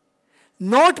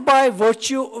not by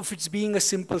virtue of its being a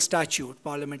simple statute,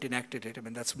 Parliament enacted it, I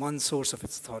mean, that's one source of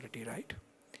its authority, right?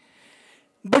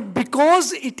 But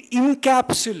because it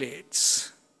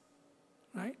encapsulates,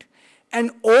 right, an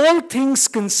all things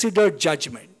considered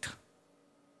judgment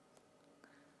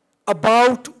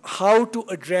about how to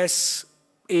address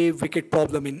a wicked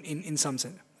problem in some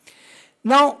sense.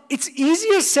 Now, it's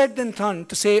easier said than done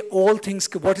to say all things,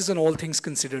 what is an all things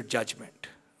considered judgment,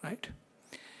 right?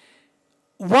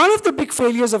 One of the big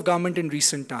failures of government in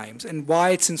recent times, and why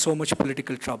it's in so much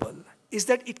political trouble, is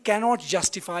that it cannot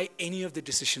justify any of the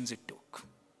decisions it took,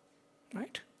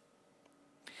 right?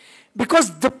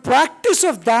 Because the practice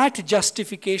of that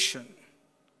justification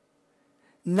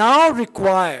now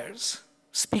requires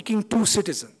speaking to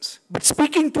citizens, but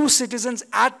speaking to citizens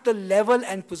at the level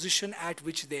and position at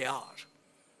which they are,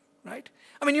 right?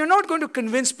 I mean, you're not going to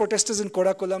convince protesters in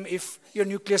Kodakulam if your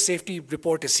nuclear safety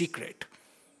report is secret,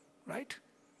 right?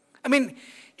 I mean,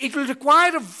 it will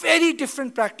require a very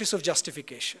different practice of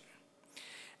justification.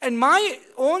 And my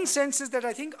own sense is that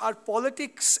I think our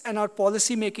politics and our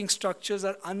policy-making structures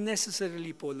are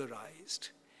unnecessarily polarized,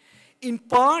 in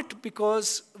part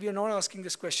because we are not asking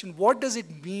this question, what does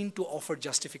it mean to offer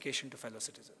justification to fellow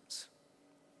citizens,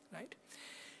 right?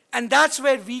 And that's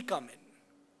where we come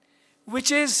in,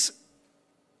 which is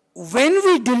when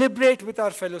we deliberate with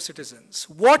our fellow citizens,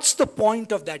 what's the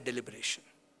point of that deliberation?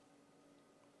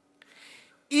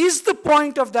 Is the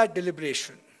point of that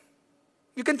deliberation,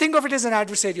 you can think of it as an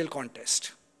adversarial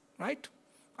contest, right?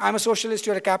 I'm a socialist,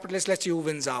 you're a capitalist, let's see who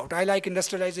wins out. I like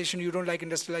industrialization, you don't like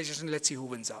industrialization, let's see who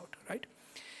wins out, right?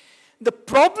 The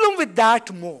problem with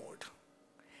that mode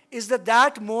is that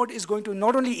that mode is going to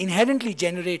not only inherently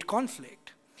generate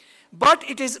conflict, but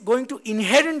it is going to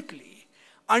inherently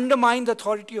undermine the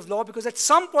authority of law, because at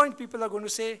some point people are going to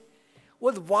say,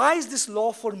 well, why is this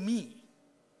law for me,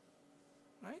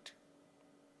 right?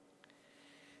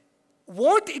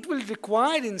 What it will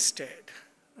require instead,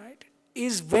 right,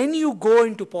 is when you go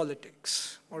into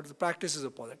politics, or the practices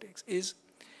of politics, is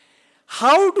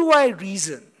how do I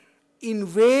reason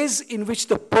in ways in which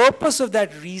the purpose of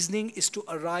that reasoning is to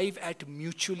arrive at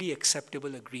mutually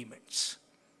acceptable agreements,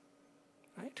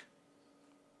 right?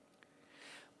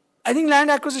 I think land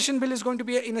acquisition bill is going to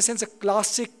be, in a sense, a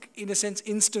classic, in a sense,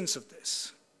 instance of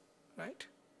this, right?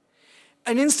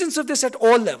 An instance of this at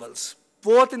all levels.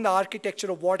 both in the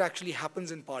architecture of what actually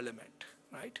happens in Parliament,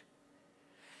 right?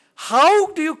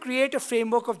 How do you create a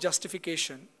framework of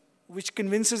justification which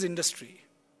convinces industry,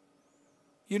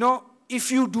 you know,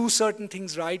 if you do certain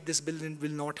things right, this bill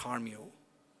will not harm you,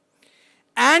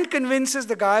 and convinces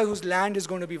the guy whose land is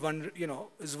going to be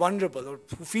is vulnerable, or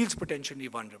who feels potentially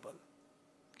vulnerable,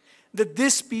 that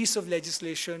this piece of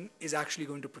legislation is actually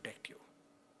going to protect you.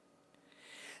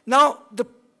 Now, the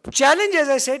challenge, as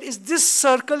I said, is this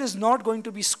circle is not going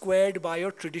to be squared by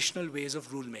your traditional ways of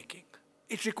rulemaking.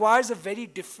 It requires a very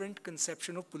different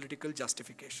conception of political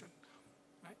justification,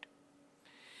 right?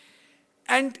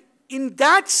 And in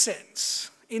that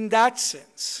sense,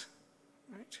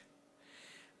 right,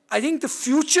 I think the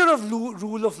future of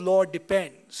rule of law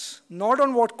depends not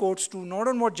on what courts do, not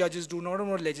on what judges do, not on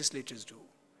what legislators do,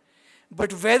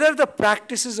 but whether the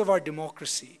practices of our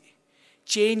democracy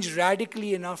change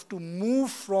radically enough to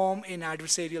move from an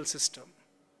adversarial system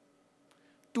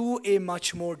to a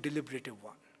much more deliberative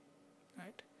one.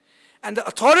 Right? And the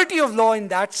authority of law in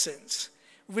that sense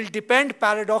will depend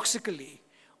paradoxically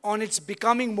on its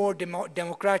becoming more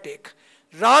democratic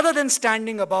rather than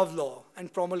standing above law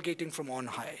and promulgating from on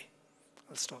high.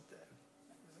 I'll stop there.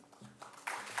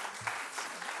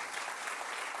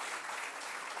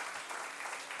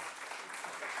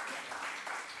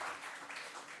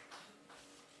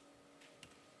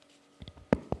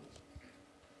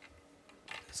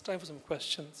 It's time for some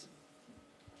questions.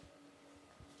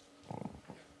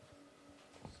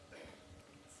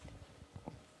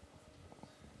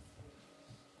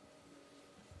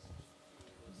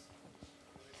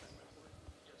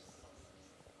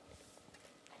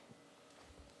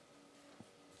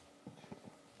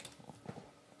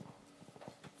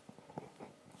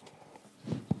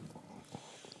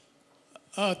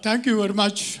 Thank you very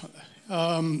much.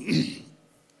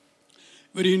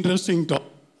 Very interesting talk.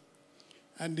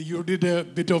 And you did a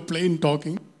bit of plain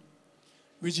talking,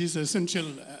 which is essential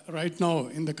right now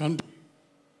in the country.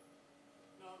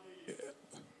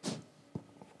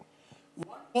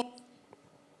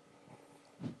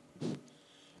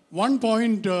 One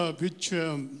point which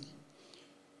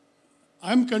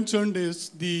I'm concerned is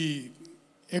the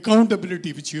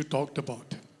accountability which you talked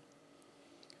about.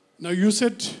 Now you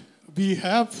said we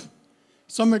have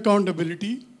some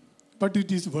accountability, but it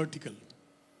is vertical.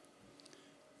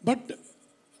 But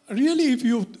really, if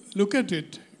you look at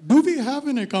it, do we have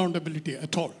an accountability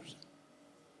at all?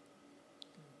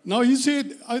 Now you say,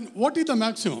 what is the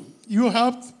maximum? You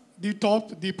have the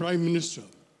top, the prime minister,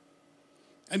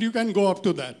 and you can go up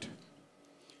to that.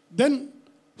 Then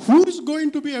who is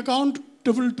going to be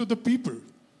accountable to the people?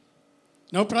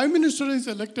 Now prime minister is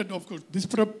elected, of course, this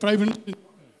prime minister.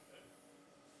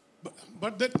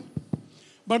 But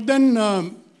then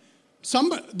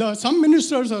some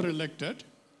ministers are elected,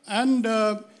 and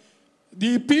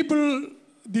the people,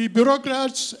 the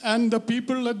bureaucrats and the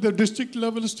people at the district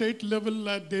level, state level,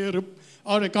 they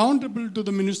are accountable to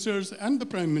the ministers and the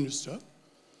prime minister.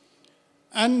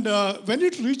 And when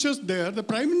it reaches there, the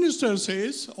prime minister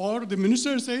says, or the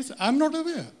minister says, I'm not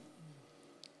aware.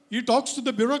 He talks to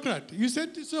the bureaucrat. He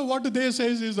said, so what they say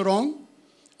is wrong,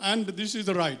 and this is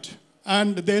right.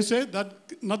 And they say that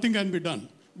nothing can be done.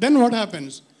 Then what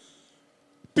happens?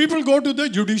 People go to the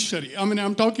judiciary. I mean,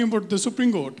 I'm talking about the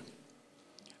Supreme Court.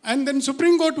 And then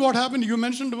Supreme Court, what happened? You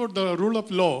mentioned about the rule of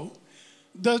law.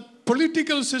 The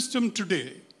political system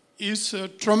today is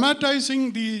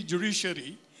traumatizing the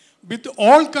judiciary with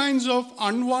all kinds of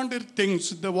unwanted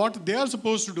things. What they are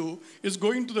supposed to do is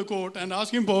going to the court and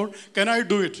asking for, can I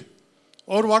do it?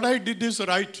 Or what I did is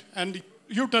right, and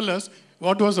you tell us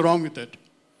what was wrong with it.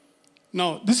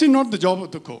 Now, this is not the job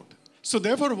of the court. So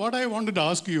therefore, what I wanted to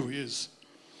ask you is,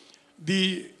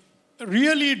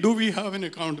 really, do we have an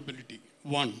accountability?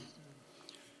 One.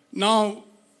 Now,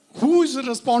 who is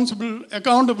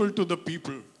accountable to the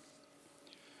people?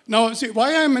 Now, see,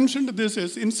 why I mentioned this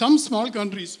is, in some small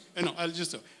countries, I'll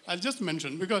just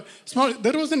mention, because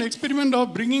there was an experiment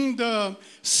of bringing the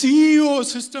CEO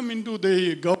system into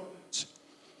the government.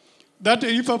 That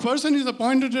if a person is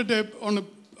appointed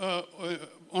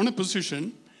on a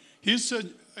position,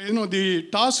 the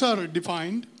tasks are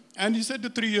defined, and he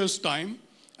said 3 years' time,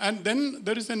 and then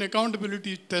there is an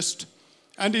accountability test.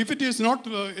 And if it is not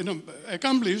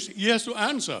accomplished, he has to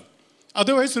answer.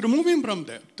 Otherwise, remove him from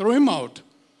there, throw him out.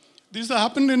 This has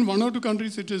happened in 1 or 2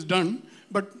 countries, it is done,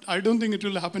 but I don't think it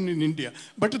will happen in India.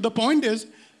 But the point is,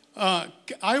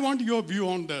 I want your view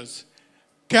on this.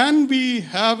 Can we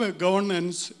have a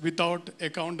governance without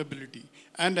accountability?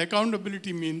 And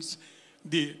accountability means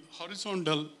the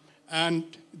horizontal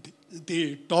and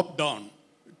the top-down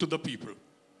to the people.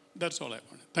 That's all I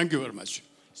want. Thank you very much.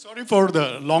 Sorry for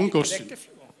the long question.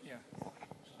 Yeah.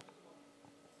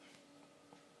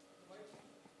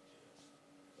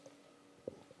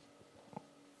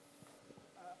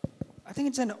 I think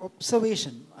it's an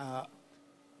observation.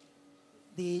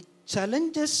 The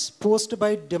challenges posed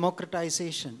by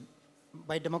democratization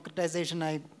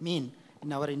I mean,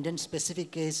 in our Indian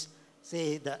specific case,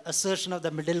 say the assertion of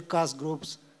the middle caste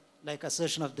groups, like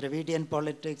assertion of Dravidian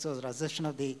politics or assertion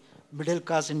of the middle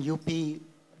caste in UP,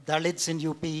 Dalits in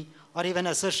UP, or even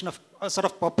assertion of a sort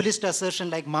of populist assertion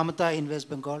like Mamata in West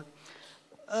Bengal.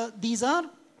 These are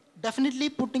definitely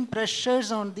putting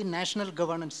pressures on the national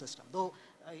governance system, though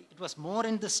it was more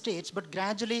in the states, but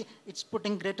gradually it's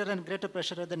putting greater and greater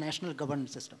pressure on the national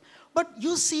governance system. But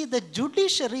you see the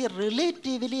judiciary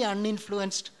relatively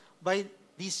uninfluenced by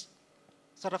these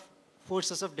sort of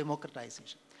forces of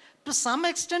democratization. To some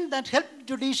extent, that helped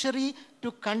judiciary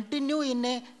to continue in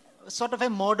a sort of a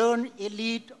modern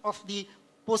elite of the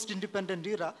post-independent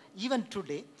era, even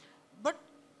today.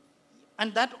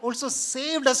 And that also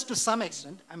saved us to some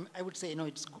extent. I would say,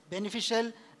 it's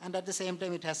beneficial, and at the same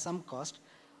time, it has some cost.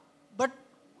 But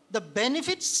the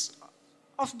benefits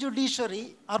of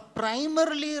judiciary are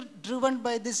primarily driven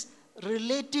by this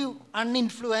relative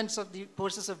uninfluence of the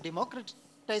forces of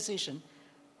democratization.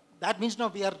 That means now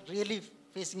we are really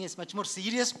facing a much more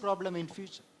serious problem in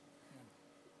future.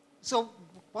 So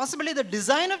possibly the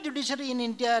design of judiciary in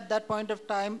India at that point of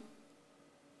time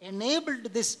enabled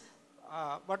this,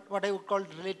 what I would call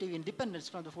relative independence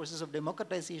from the forces of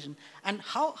democratization. And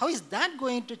how is that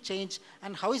going to change,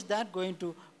 and how is that going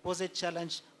to pose a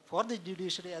challenge for the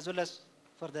judiciary as well as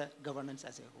for the governance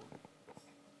as a whole?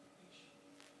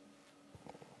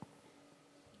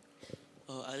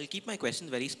 I'll keep my questions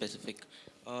very specific.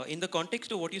 In the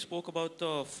context of what you spoke about,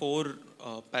 the four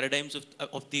paradigms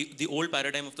of the old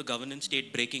paradigm of the governance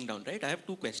state breaking down, right? I have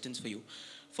two questions for you.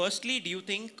 Firstly, do you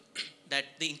think that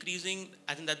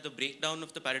that the breakdown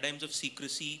of the paradigms of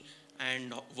secrecy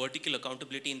and vertical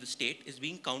accountability in the state is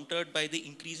being countered by the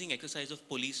increasing exercise of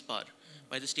police power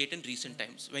by the state in recent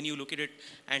times? When you look at it,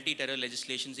 anti-terror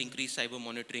legislations, increased cyber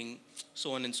monitoring,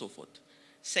 so on and so forth.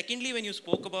 Secondly, when you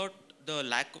spoke about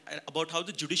about how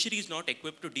the judiciary is not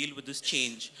equipped to deal with this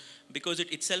change because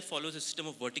it itself follows a system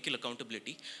of vertical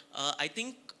accountability, I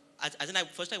think,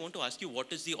 first I want to ask you,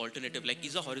 what is the alternative? Like,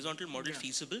 is a horizontal model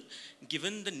feasible,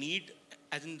 given the need,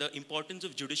 as in the importance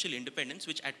of judicial independence,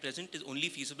 which at present is only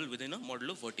feasible within a model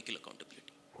of vertical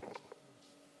accountability?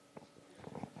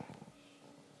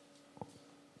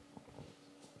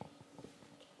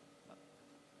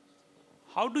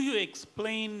 How do you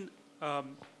explain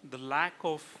the lack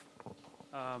of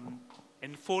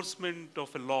enforcement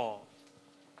of a law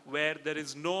where there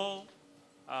is no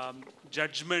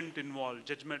judgment involved,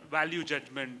 value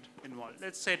judgment involved?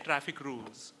 Let's say traffic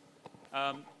rules,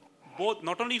 both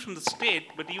not only from the state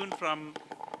but even from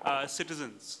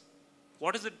citizens.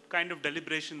 What is the kind of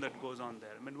deliberation that goes on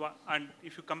there? I mean, and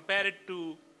if you compare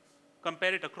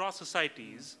it across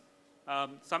societies,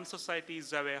 some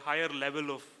societies have a higher level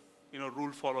of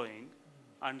rule following,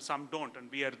 and some don't,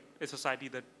 and we are a society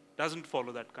that doesn't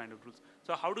follow that kind of rules.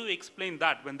 So how do you explain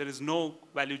that when there is no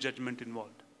value judgment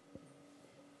involved?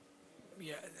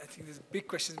 Yeah, I think there's big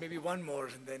questions, maybe one more,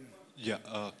 and then... Yeah,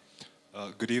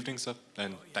 good evening, sir,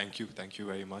 and thank you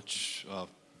very much.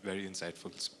 Very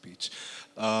insightful speech.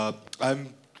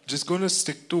 I'm just going to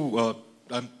stick to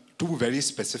two very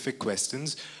specific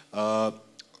questions.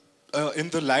 In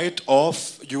the light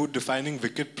of you defining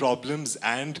wicked problems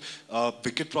and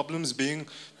wicked problems being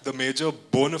the major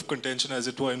bone of contention, as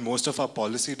it were, in most of our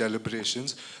policy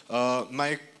deliberations,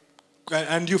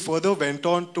 and you further went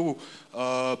on to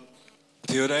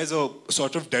theorize a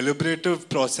sort of deliberative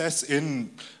process in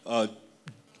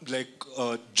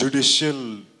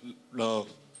judicial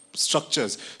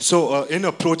structures. So in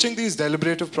approaching these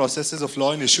deliberative processes of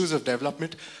law and issues of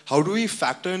development, how do we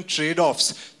factor in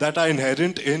trade-offs that are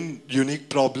inherent in unique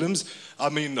problems,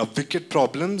 wicked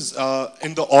problems,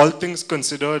 in the all things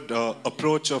considered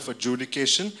approach of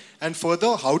adjudication? And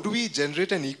further, how do we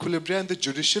generate an equilibrium in the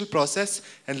judicial process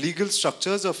and legal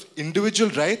structures of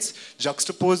individual rights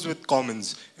juxtaposed with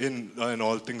commons in an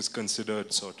all things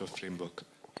considered sort of framework?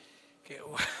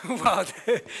 Wow,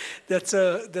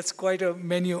 that's quite a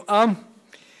menu. I'll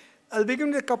begin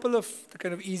with a couple of the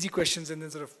kind of easy questions and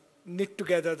then sort of knit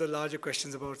together the larger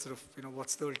questions about sort of,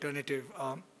 what's the alternative.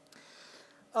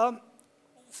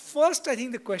 First, I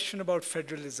think the question about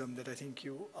federalism that I think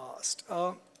you asked.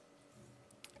 I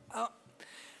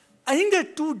think there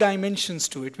are two dimensions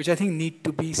to it which I think need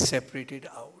to be separated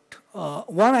out.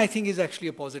 One, I think, is actually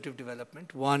a positive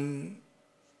development. One,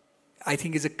 I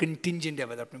think, is a contingent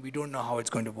development. We don't know how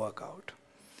it's going to work out.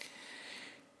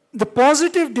 The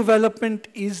positive development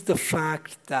is the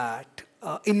fact that,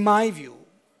 in my view,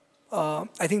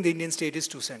 I think the Indian state is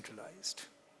too centralized.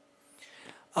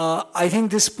 I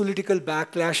think this political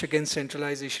backlash against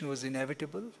centralization was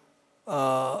inevitable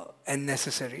and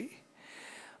necessary.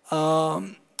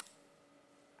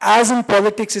 As in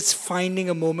politics, it's finding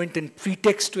a moment and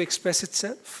pretext to express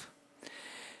itself.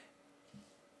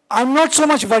 I'm not so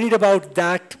much worried about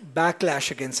that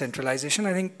backlash against centralization.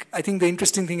 I think the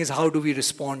interesting thing is how do we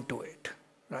respond to it,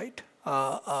 right?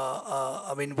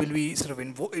 I mean, will we sort of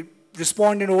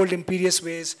respond in old imperious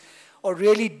ways, or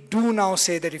really do now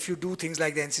say that if you do things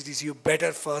like the NCTC, you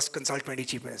better first consult 20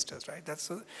 chief ministers, right?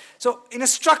 So in a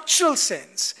structural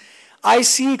sense, I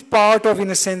see it part of, in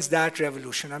a sense, that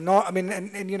revolution. I'm not, I mean,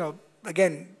 and you know,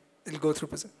 again, it'll go through.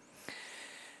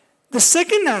 The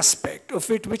second aspect of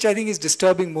it, which I think is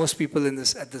disturbing most people in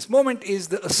this, at this moment, is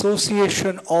the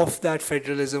association of that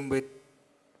federalism with,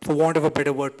 for want of a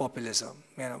better word, populism.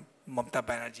 You know, Mamata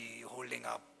Banerjee holding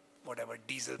up whatever,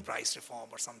 diesel price reform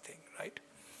or something, right?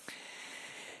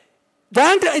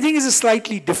 That, I think, is a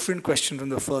slightly different question from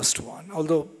the first one,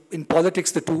 although in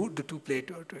politics, the two play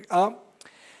to it.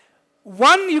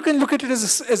 One, you can look at it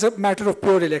as a matter of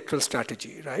pure electoral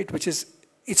strategy, right? Which is,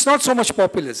 it's not so much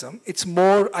populism, it's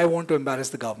more, I want to embarrass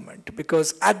the government.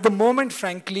 Because at the moment,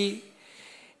 frankly,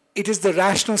 it is the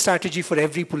rational strategy for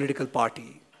every political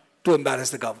party to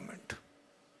embarrass the government.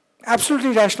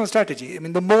 Absolutely rational strategy. I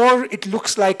mean, the more it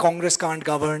looks like Congress can't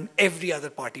govern, every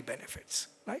other party benefits,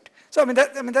 right? So,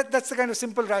 that's the kind of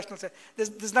simple rational strategy.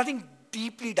 There's nothing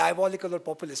deeply diabolical or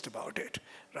populist about it,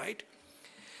 right?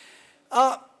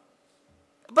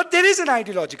 But there is an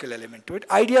ideological element to it.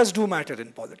 Ideas do matter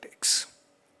in politics.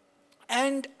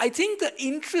 And I think the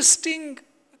interesting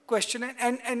question,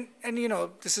 and you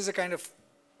know, this is a kind of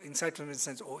insight from, in a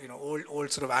sense, you know,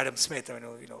 old sort of Adam Smith,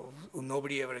 you know,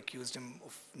 nobody ever accused him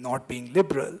of not being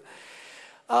liberal.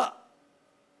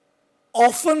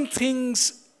 Often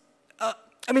things,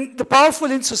 I mean, the powerful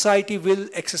in society will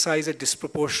exercise a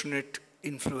disproportionate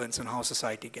influence on how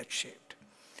society gets shaped.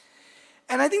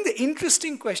 And I think the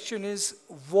interesting question is,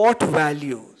 what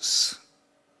values,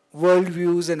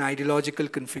 worldviews, and ideological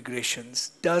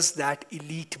configurations does that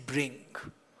elite bring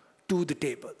to the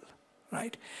table,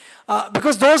 right?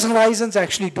 Because those horizons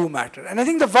actually do matter. And I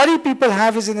think the worry people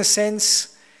have is, in a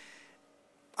sense,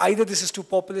 either this is too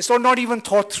populist or not even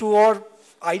thought through, or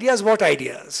ideas, what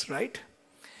ideas, right?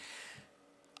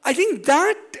 I think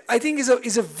that,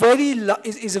 is a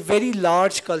very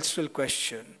large cultural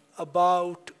question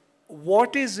about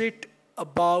what is it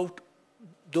about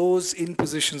those in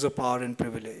positions of power and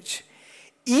privilege,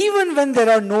 even when there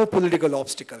are no political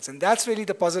obstacles. And that's really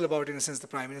the puzzle about, in a sense, the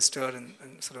Prime Minister and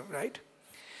sort of, right?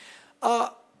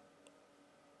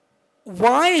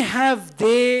 Why have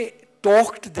they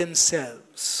talked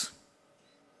themselves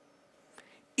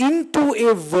into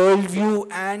a worldview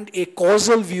and a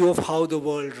causal view of how the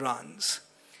world runs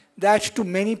that to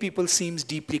many people seems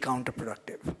deeply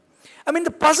counterproductive? I mean,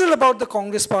 the puzzle about the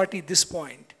Congress party at this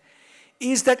point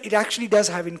is that it actually does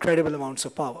have incredible amounts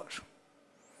of power.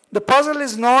 The puzzle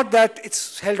is not that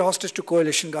it's held hostage to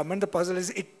coalition government. The puzzle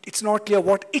is it's not clear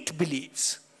what it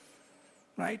believes,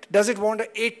 right? Does it want an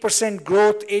 8%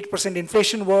 growth, 8%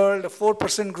 inflation world, a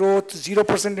 4% growth,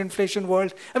 0% inflation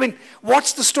world? I mean,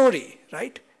 what's the story,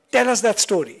 right? Tell us that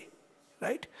story,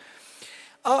 right?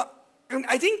 And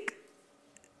I think,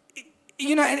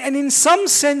 you know, and in some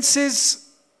senses,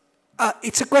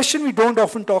 it's a question we don't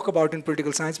often talk about in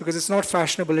political science because it's not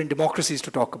fashionable in democracies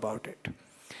to talk about it.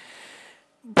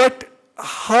 But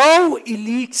how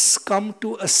elites come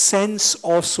to a sense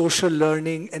of social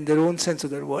learning and their own sense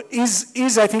of their world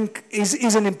is I think,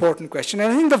 is an important question.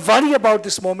 And I think the worry about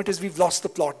this moment is we've lost the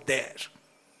plot there,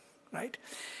 right?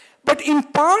 But in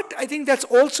part, I think that's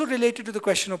also related to the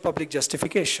question of public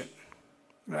justification,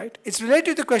 right? It's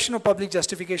related to the question of public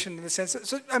justification in the sense,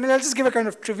 so I mean, I'll just give a kind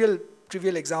of trivial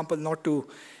example, not to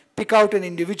pick out an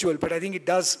individual, but I think it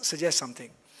does suggest something.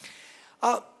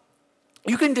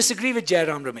 You can disagree with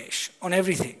Jairam Ramesh on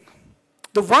everything.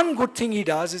 The one good thing he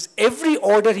does is every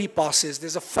order he passes,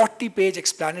 there's a 40-page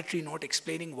explanatory note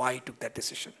explaining why he took that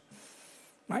decision,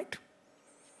 right?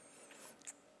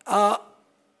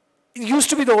 It used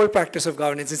to be the old practice of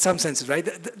governance in some senses, right?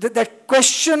 That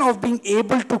question of being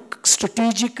able to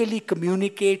strategically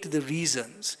communicate the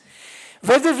reasons,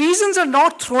 where the reasons are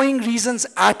not throwing reasons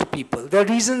at people, they're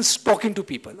reasons talking to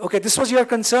people. Okay, this was your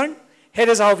concern, here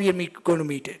is how we are going to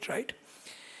meet it, right?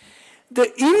 The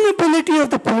inability of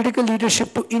the political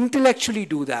leadership to intellectually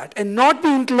do that and not be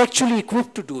intellectually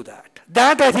equipped to do that,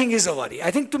 that I think is a worry.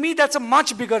 I think to me that's a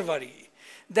much bigger worry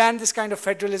than this kind of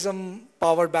federalism,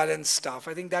 power balance stuff.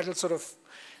 I think that'll sort of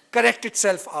correct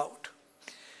itself out.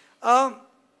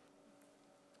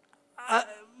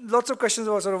 Lots of questions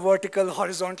about sort of vertical,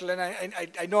 horizontal, and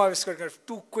I know I was kind of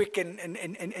too quick and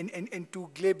too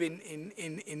glib in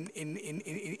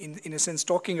a sense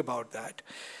talking about that.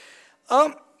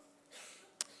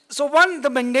 So one, the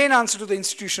mundane answer to the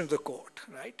institution of the court,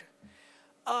 right?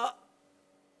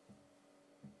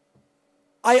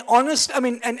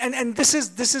 And this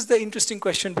is the interesting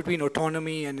question between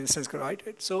autonomy and in a sense, right?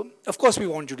 So of course we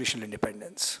want judicial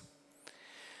independence.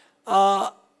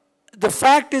 The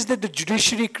fact is that the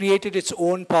judiciary created its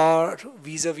own power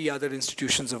vis-a-vis other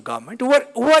institutions of government who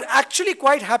are actually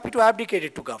quite happy to abdicate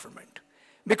it to government.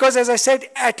 Because as I said,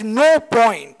 at no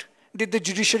point did the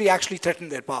judiciary actually threaten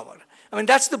their power. I mean,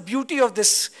 that's the beauty of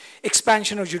this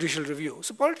expansion of judicial review.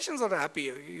 So politicians are happy.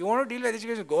 You want to deal with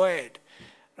education, go ahead,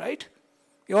 right?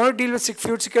 You want to deal with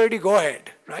food security, go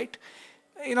ahead, right?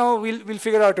 You know, we'll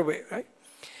figure out a way, right?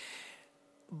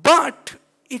 But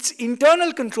its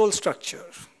internal control structure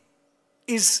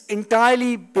is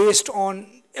entirely based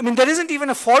on, I mean, there isn't even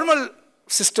a formal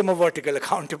system of vertical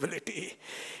accountability.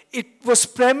 It was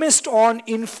premised on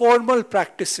informal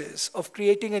practices of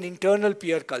creating an internal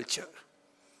peer culture,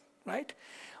 right?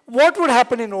 What would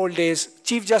happen in old days?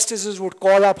 Chief justices would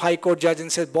call up High Court judge and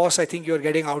say, boss, I think you're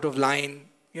getting out of line,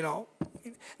 you know.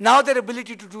 Now their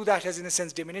ability to do that has in a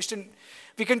sense diminished, and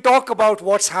we can talk about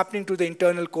what's happening to the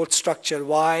internal court structure,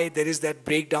 why there is that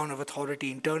breakdown of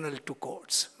authority internal to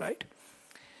courts, right?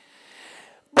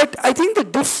 But I think the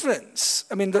difference,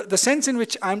 I mean, the sense in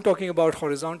which I'm talking about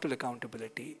horizontal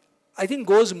accountability, I think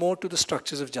goes more to the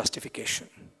structures of justification.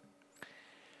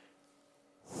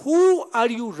 Who are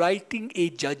you writing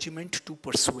a judgment to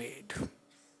persuade,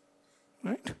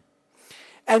 right?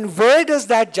 And where does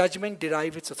that judgment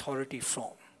derive its authority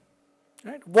from,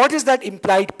 right? What is that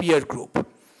implied peer group?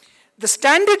 The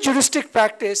standard juristic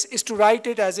practice is to write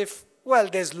it as if, well,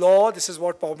 there's law, this is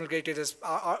what promulgated as,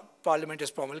 Parliament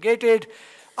has promulgated,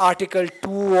 Article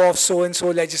 2 of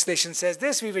so-and-so legislation says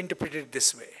this, we've interpreted it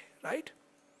this way, right?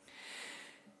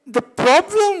 The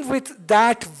problem with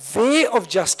that way of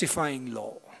justifying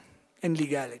law and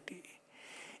legality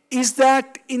is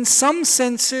that in some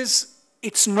senses,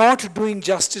 it's not doing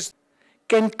justice,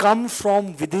 can come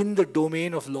from within the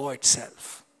domain of law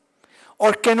itself,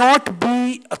 or cannot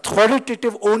be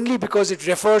authoritative only because it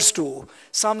refers to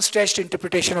some stretched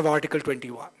interpretation of Article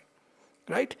 21.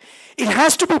 Right? It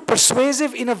has to be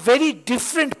persuasive in a very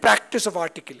different practice of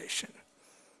articulation,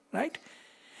 right?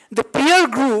 The peer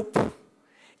group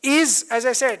is, as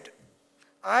I said,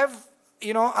 I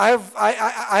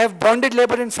have bonded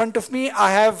labor in front of me.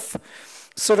 I have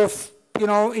sort of,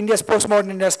 India's postmodern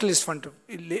industrialist front of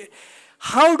me.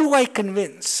 How do I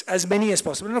convince as many as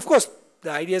possible? And of course,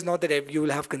 the idea is not that you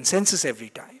will have consensus every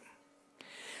time.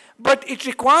 But it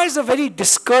requires a very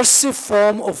discursive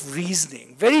form of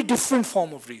reasoning, very different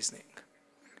form of reasoning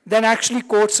than actually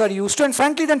courts are used to, and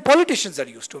frankly, than politicians are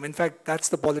used to. In fact, that's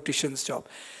the politician's job.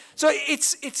 So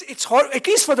it's at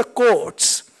least for the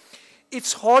courts,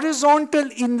 it's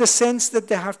horizontal in the sense that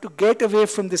they have to get away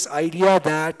from this idea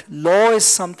that law is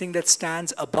something that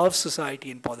stands above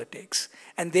society and politics,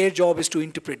 and their job is to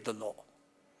interpret the law,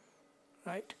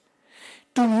 right?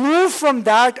 To move from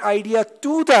that idea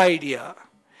to the idea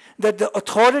that the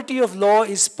authority of law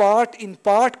is in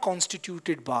part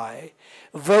constituted by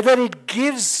whether it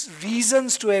gives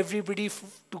reasons to everybody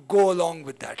to go along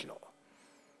with that law,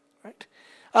 right?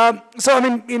 So, I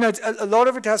mean, a lot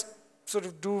of it has sort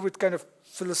of do with kind of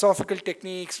philosophical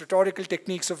techniques, rhetorical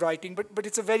techniques of writing, but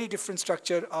it's a very different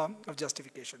structure of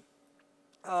justification.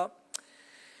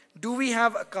 Do we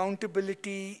have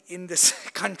accountability in this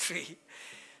country?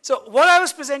 So what I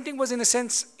was presenting was, in a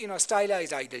sense, a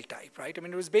stylized ideal type, right? I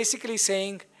mean, it was basically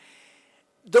saying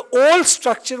the old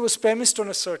structure was premised on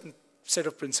a certain set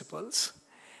of principles.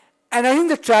 And I think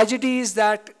the tragedy is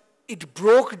that it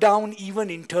broke down even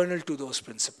internal to those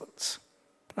principles,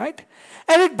 right?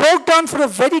 And it broke down for a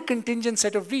very contingent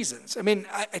set of reasons. I mean,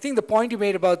 I think the point you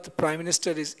made about the Prime Minister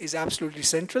is absolutely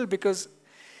central, because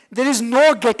there is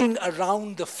no getting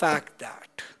around the fact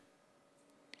that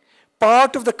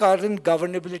part of the current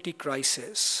governability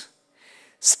crisis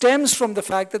stems from the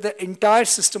fact that the entire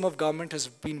system of government has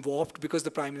been warped because the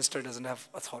Prime Minister doesn't have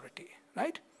authority,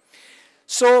 right?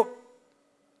 So,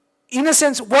 in a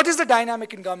sense, what is the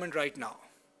dynamic in government right now?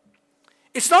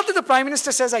 It's not that the Prime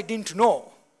Minister says, I didn't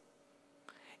know.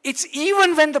 It's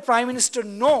even when the Prime Minister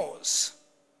knows,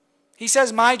 he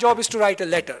says, my job is to write a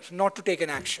letter, not to take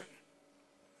an action.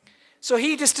 So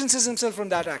he distances himself from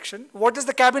that action. What does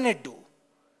the cabinet do?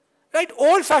 Right?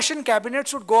 Old-fashioned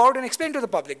cabinets would go out and explain to the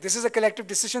public, this is a collective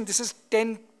decision, this is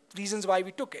 10 reasons why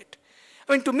we took it.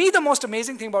 I mean, to me, the most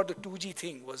amazing thing about the 2G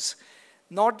thing was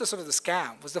not the sort of the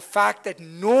scam, was the fact that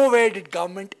nowhere did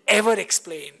government ever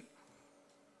explain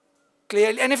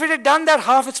clearly. And if it had done that,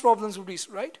 half its problems would be,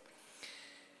 right?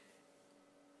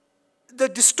 The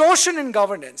distortion in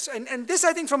governance, and this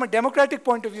I think from a democratic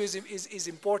point of view is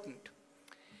important.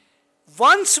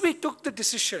 Once we took the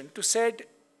decision to say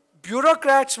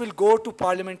bureaucrats will go to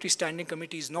parliamentary standing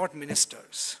committees, not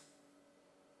ministers,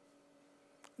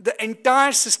 the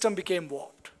entire system became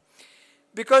warped.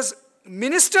 Because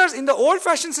ministers, in the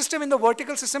old-fashioned system, in the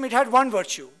vertical system, it had one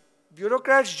virtue.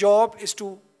 Bureaucrat's job is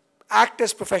to act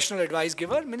as professional advice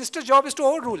giver. Minister's job is to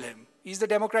overrule him. He's the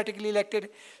democratically elected,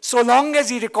 so long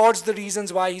as he records the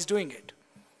reasons why he's doing it.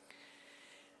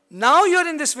 Now you're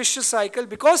in this vicious cycle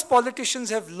because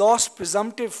politicians have lost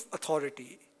presumptive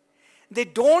authority. They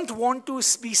don't want to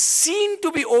be seen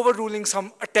to be overruling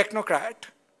a technocrat,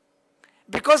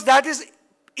 because that is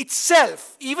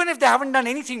itself, even if they haven't done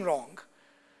anything wrong,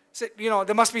 so,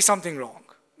 there must be something wrong,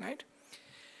 right?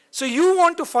 So you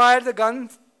want to fire the gun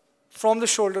from the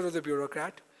shoulder of the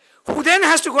bureaucrat, who then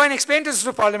has to go and explain to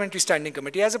the parliamentary standing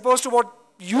committee, as opposed to what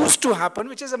used to happen,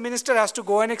 which is a minister has to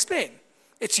go and explain.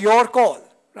 It's your call,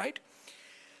 right?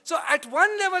 So at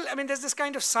one level, I mean, there's this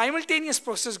kind of simultaneous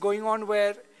process going on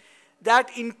where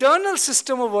that internal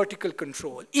system of vertical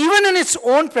control, even in its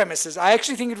own premises, I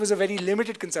actually think it was a very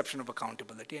limited conception of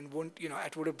accountability and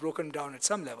it would have broken down at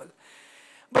some level.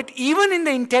 But even in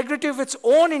the integrity of its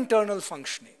own internal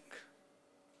functioning,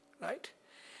 right,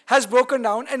 has broken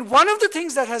down. And one of the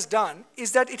things that has done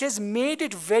is that it has made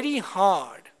it very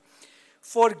hard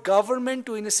for government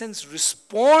to, in a sense,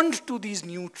 respond to these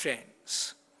new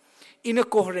trends in a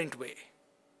coherent way,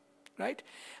 right?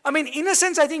 I mean, in a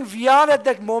sense, I think we are at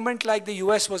that moment like the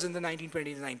US was in the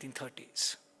 1920s,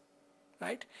 1930s,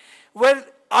 right? Where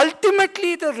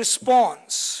ultimately the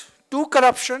response to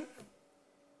corruption,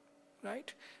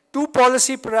 right, to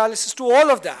policy paralysis, to all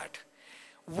of that,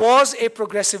 was a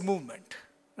progressive movement,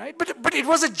 right? But it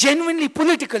was a genuinely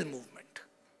political movement,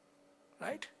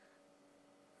 right?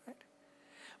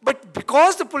 But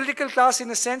because the political class, in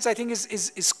a sense, I think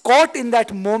is caught in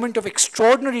that moment of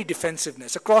extraordinary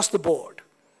defensiveness across the board,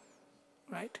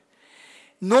 right?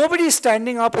 Nobody is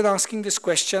standing up and asking this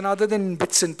question other than in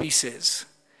bits and pieces.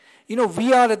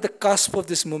 We are at the cusp of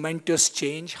this momentous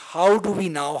change. How do we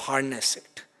now harness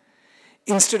it?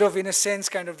 Instead of, in a sense,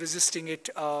 kind of resisting it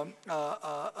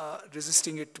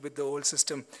with the old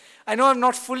system. I know I've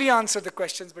not fully answered the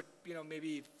questions, but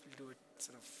maybe we'll do it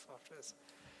sort of after this.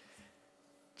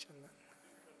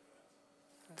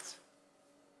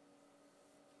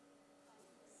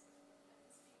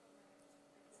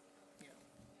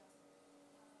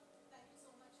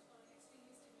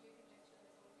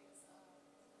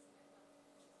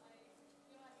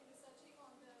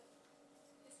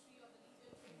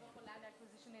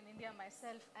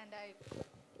 Myself, and I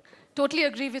totally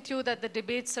agree with you that the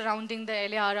debate surrounding the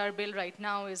LARR bill right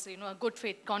now is, a good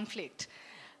faith conflict.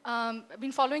 I've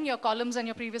been following your columns and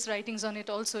your previous writings on it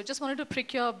also. Just wanted to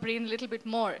prick your brain a little bit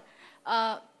more.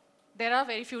 There are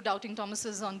very few doubting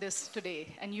Thomases on this today,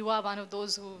 and you are one of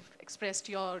those who've expressed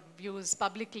your views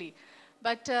publicly.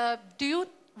 But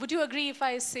would you agree if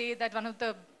I say that one of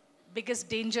the biggest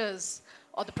dangers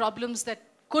or the problems that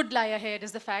could lie ahead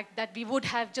is the fact that we would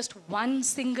have just one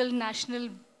single national,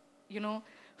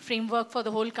 framework for the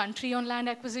whole country on land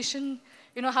acquisition?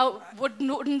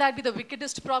 Wouldn't that be the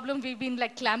wickedest problem? We've been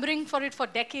like clamoring for it for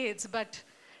decades, but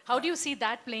how do you see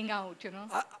that playing out,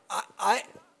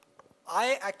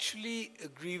 I actually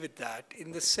agree with that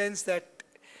in the sense that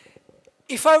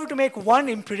if I were to make one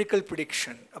empirical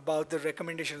prediction about the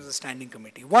recommendations of the Standing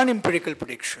Committee, one empirical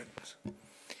prediction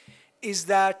is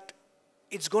that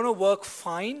it's going to work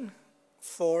fine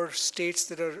for states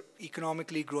that are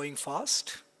economically growing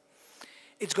fast.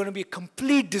 It's going to be a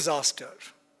complete disaster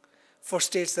for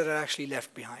states that are actually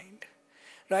left behind,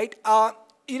 right?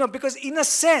 Because in a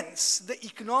sense, the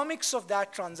economics of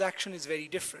that transaction is very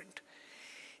different.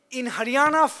 In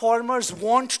Haryana, farmers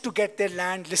want to get their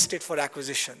land listed for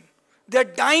acquisition. They're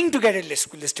dying to get it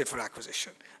listed for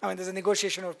acquisition. I mean, there's a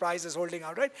negotiation of prices holding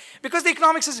out, right? Because the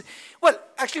economics is, well,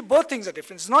 actually both things are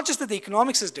different. It's not just that the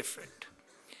economics is different,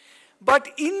 but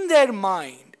in their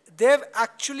mind, they've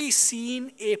actually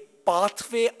seen a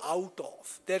pathway out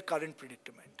of their current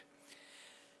predicament.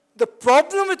 The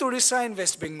problem with Odisha and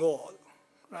West Bengal,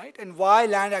 right, and why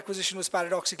land acquisition was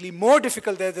paradoxically more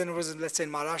difficult there than it was, let's say, in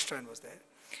Maharashtra and was there,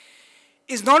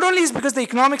 is not only is because the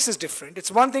economics is different.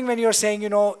 It's one thing when you're saying,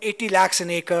 80 lakhs an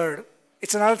acre.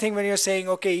 It's another thing when you're saying,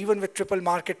 okay, even with triple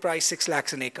market price, 6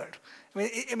 lakhs an acre.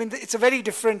 I mean, it's a very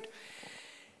different.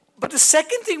 But the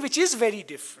second thing which is very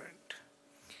different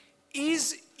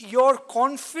is your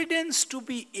confidence to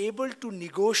be able to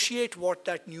negotiate what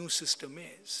that new system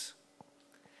is.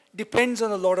 Depends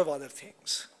on a lot of other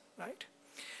things, right?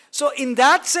 So in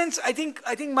that sense, I think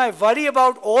my worry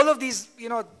about all of these,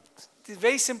 these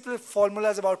very simple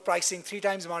formulas about pricing, 3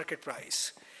 times market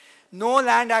price, no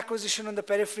land acquisition on the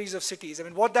peripheries of cities. I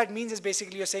mean, what that means is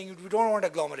basically you're saying you don't want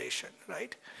agglomeration,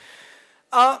 right?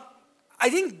 I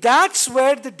think that's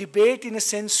where the debate, in a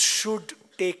sense, should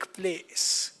take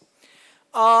place.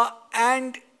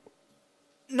 And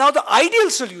now the ideal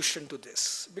solution to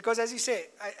this, because as you say,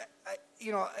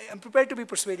 I'm prepared to be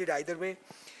persuaded either way,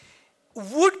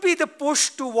 would be the push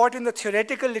to what in the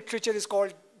theoretical literature is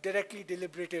called directly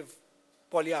deliberative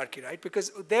polyarchy, right?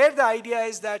 Because there the idea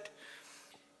is that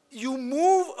you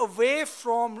move away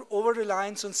from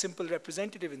over-reliance on simple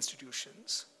representative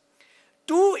institutions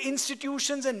to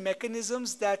institutions and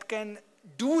mechanisms that can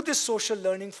do this social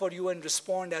learning for you and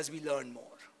respond as we learn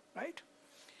more, right?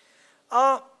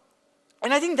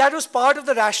 And I think that was part of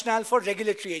the rationale for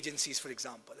regulatory agencies, for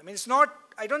example. I mean, it's not,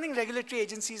 I don't think regulatory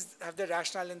agencies have the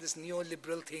rationale in this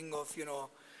neoliberal thing of,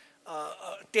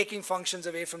 taking functions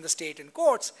away from the state and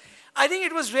courts. I think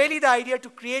it was really the idea to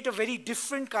create a very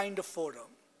different kind of forum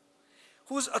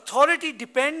whose authority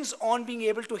depends on being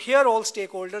able to hear all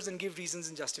stakeholders and give reasons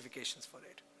and justifications for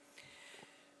it.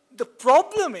 The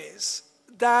problem is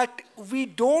that we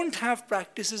don't have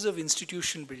practices of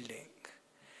institution building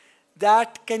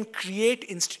that can create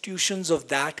institutions of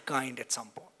that kind at some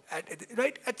point,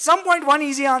 right? At some point, one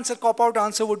easy answer, cop-out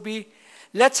answer would be,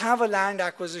 let's have a land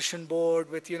acquisition board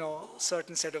with,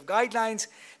 certain set of guidelines.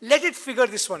 Let it figure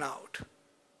this one out.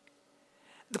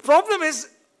 The problem is,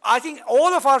 I think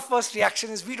all of our first reaction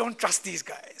is we don't trust these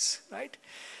guys, right?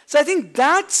 So I think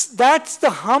that's the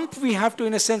hump we have to,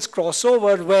 in a sense, cross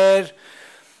over, where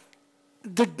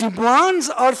the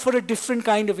demands are for a different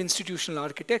kind of institutional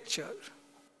architecture.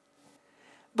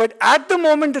 But at the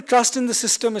moment, the trust in the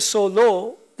system is so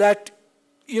low that,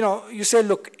 you say,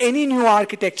 look, any new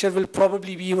architecture will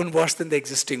probably be even worse than the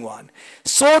existing one.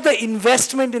 So the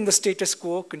investment in the status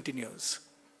quo continues.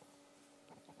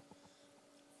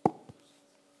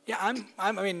 Yeah, I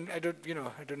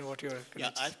don't know what you're...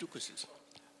 Yeah, I have 2 questions.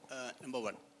 Number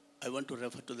 1, I want to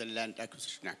refer to the Land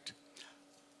Acquisition Act.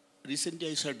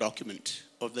 Recently, I saw a document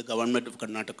of the government of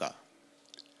Karnataka.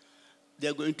 They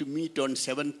are going to meet on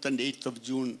 7th and 8th of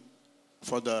June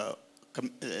for the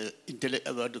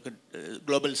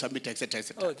global summit, etc.,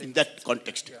 etc. In that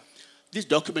context, yeah. This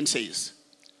document says,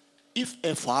 if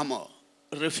a farmer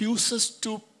refuses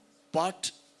to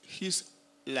part his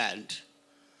land,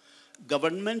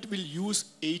 government will use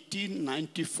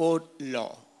 1894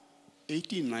 law,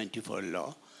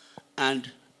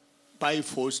 and by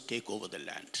force take over the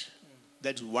land.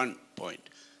 That's one point.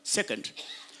 Second,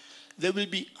 there will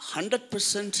be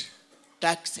 100%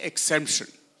 tax exemption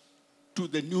to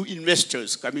the new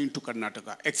investors coming to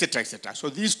Karnataka, etc., etc. So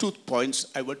these 2 points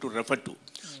I want to refer to.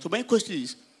 So my question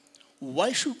is,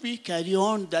 why should we carry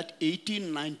on that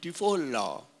 1894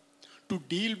 law to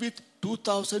deal with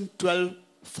 2012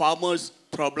 farmers'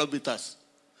 problem with us?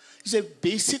 It's a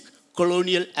basic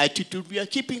colonial attitude we are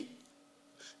keeping.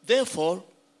 Therefore,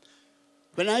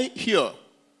 when I hear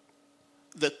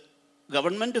the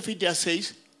government of India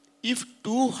says, if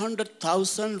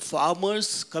 200,000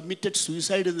 farmers committed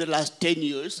suicide in the last 10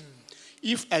 years,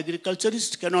 if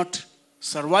agriculturists cannot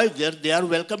survive there, they are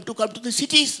welcome to come to the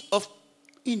cities of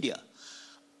India.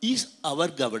 Is our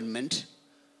government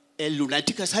a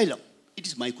lunatic asylum? It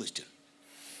is my question.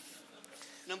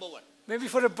 Number 1. Maybe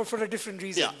for a different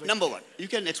reason. Yeah, number 1. You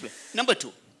can explain. Number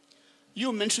 2.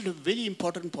 You mentioned a very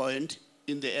important point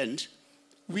in the end.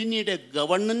 We need a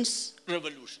governance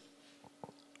revolution.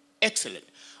 Excellent.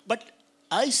 But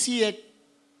I see a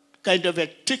kind of a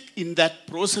trick in that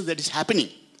process that is happening.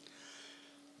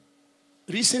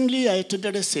 Recently, I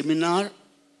attended a seminar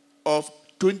of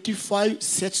 25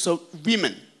 sets of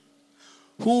women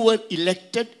who were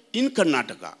elected in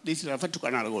Karnataka. This is referred to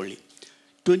Karnataka only.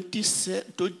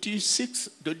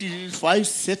 25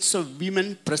 sets of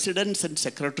women presidents and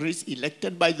secretaries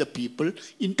elected by the people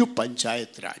into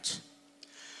Panchayat Raj.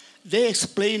 They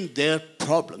explained their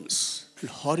problems,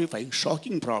 horrifying,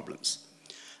 shocking problems.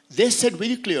 They said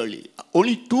very clearly,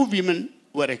 only 2 women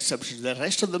were exceptions. The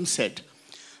rest of them said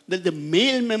that the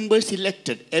male members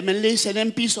elected, MLAs and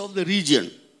MPs of the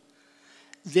region,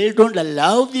 they don't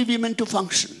allow the women to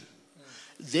function.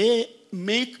 They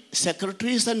make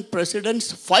secretaries and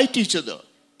presidents fight each other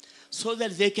so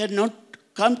that they cannot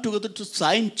come together to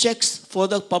sign checks for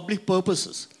the public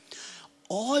purposes.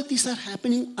 All these are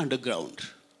happening underground.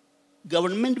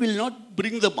 Government will not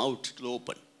bring them out to the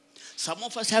open. Some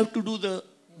of us have to do the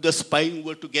the spying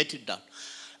war to get it done.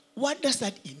 What does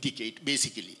that indicate,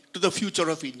 basically, to the future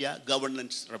of India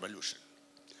governance revolution?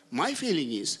 My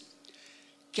feeling is,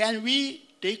 can we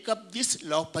take up this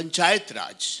law, Panchayat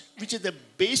Raj, which is the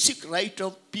basic right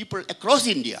of people across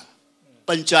India,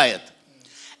 Panchayat,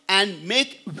 and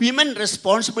make women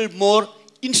responsible more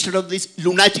instead of these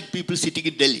lunatic people sitting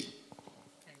in Delhi?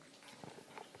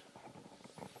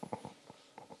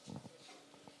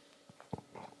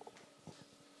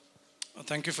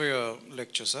 Thank you for your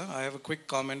lecture, sir. I have a quick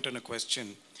comment and a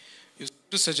question. You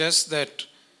suggest that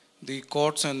the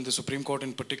courts and the Supreme Court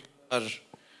in particular are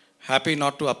happy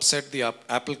not to upset the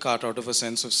apple cart out of a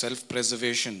sense of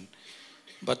self-preservation.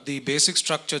 But the basic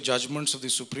structure judgments of the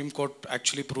Supreme Court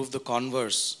actually prove the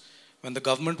converse. When the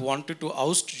government wanted to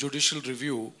oust judicial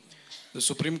review, the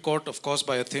Supreme Court, of course,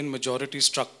 by a thin majority,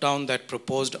 struck down that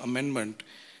proposed amendment.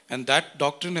 And that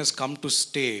doctrine has come to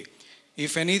stay.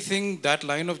 If anything, that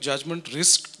line of judgment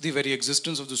risked the very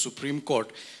existence of the Supreme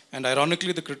Court. And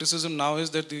ironically, the criticism now is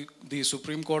that the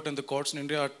Supreme Court and the courts in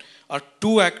India are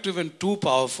too active and too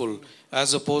powerful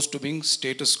as opposed to being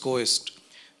status quoist.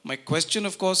 My question,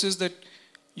 of course, is that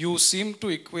you seem to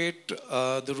equate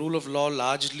the rule of law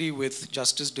largely with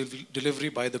justice delivery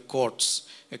by the courts,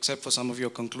 except for some of your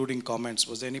concluding comments.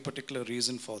 Was there any particular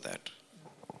reason for that?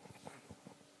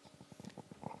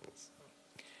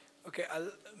 Okay,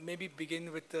 I'll maybe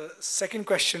begin with the second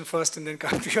question first and then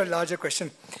come to your larger question.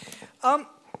 I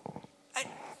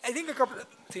think a couple of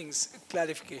things,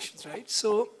 clarifications, right?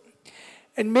 So,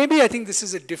 and maybe I think this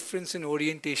is a difference in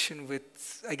orientation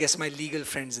with, I guess, my legal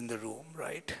friends in the room,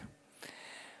 right?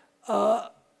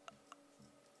 I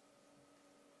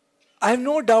have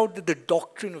no doubt that the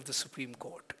doctrine of the Supreme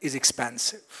Court is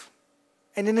expansive.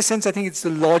 And in a sense, I think it's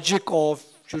the logic of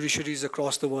judiciaries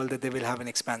across the world that they will have an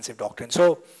expansive doctrine.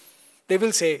 So they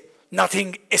will say,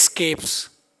 nothing escapes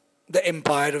the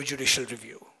empire of judicial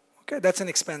review. Okay, that's an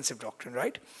expansive doctrine,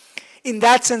 right? In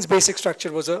that sense, basic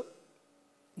structure was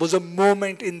a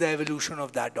moment in the evolution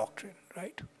of that doctrine,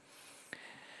 right?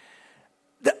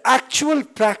 The actual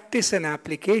practice and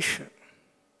application,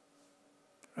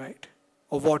 right,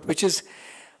 of what, which is,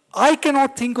 I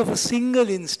cannot think of a single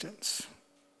instance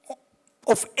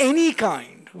of any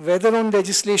kind, whether on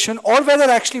legislation or whether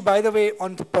actually, by the way,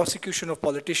 on the prosecution of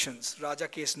politicians, Raja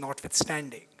case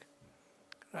notwithstanding,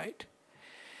 right,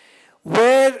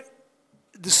 where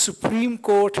the Supreme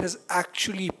Court has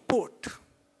actually put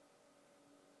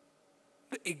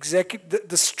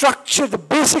the structure, the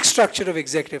basic structure of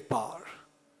executive power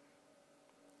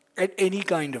at any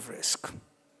kind of risk.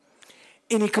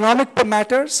 In economic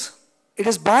matters, it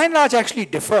has by and large actually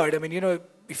deferred. I mean, you know,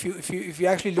 if you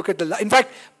actually look at in fact,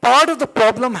 part of the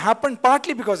problem happened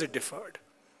partly because it deferred,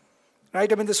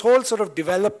 right? I mean, this whole sort of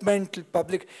developmental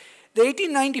public, the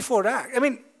 1894 Act, I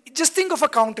mean, just think of a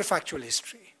counterfactual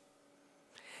history.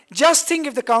 Just think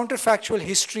if the counterfactual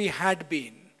history had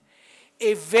been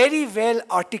a very well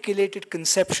articulated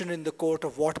conception in the court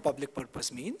of what public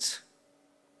purpose means,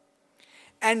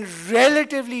 and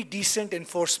relatively decent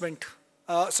enforcement,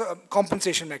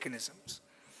 compensation mechanisms.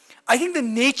 I think the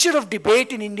nature of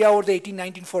debate in India over the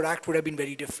 1894 Act would have been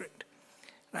very different,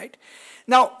 right?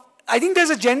 Now, I think there's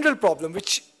a general problem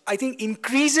which I think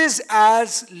increases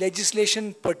as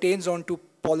legislation pertains on to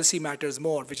policy matters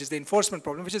more, which is the enforcement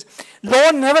problem, which is law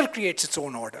never creates its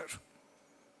own order,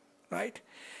 right?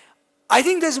 I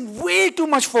think there's way too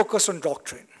much focus on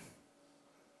doctrine,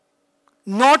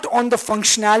 not on the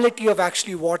functionality of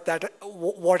actually what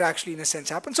actually in a sense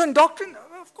happens. So in doctrine,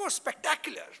 of course,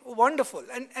 spectacular, wonderful.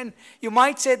 And you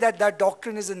might say that that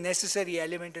doctrine is a necessary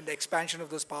element in the expansion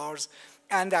of those powers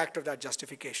and the act of that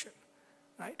justification,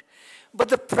 right? But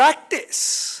the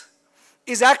practice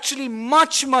is actually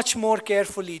much, much more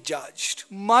carefully judged,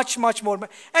 much, much more.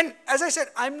 And as I said,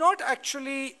 I'm not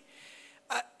actually,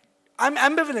 I'm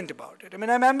ambivalent about it. I mean,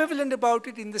 I'm ambivalent about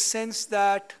it in the sense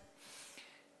that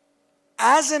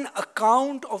as an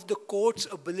account of the court's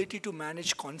ability to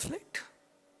manage conflict,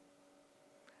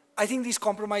 I think these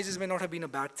compromises may not have been a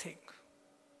bad thing,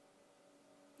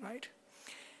 right?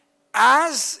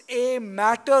 As a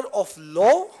matter of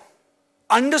law,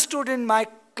 understood in my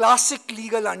classic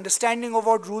legal understanding of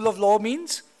what rule of law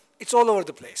means, it's all over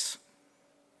the place,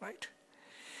 right?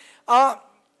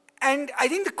 And I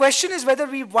think the question is whether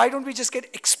why don't we just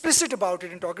get explicit about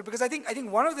it and talk it? Because I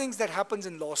think one of the things that happens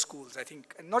in law schools, I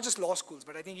think, and not just law schools,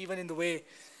 but I think even in the way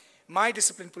my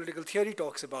discipline, political theory,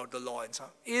 talks about the law and so on,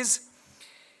 is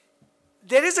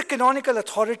there is a canonical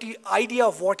authority idea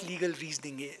of what legal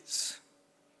reasoning is.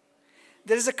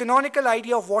 There is a canonical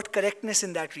idea of what correctness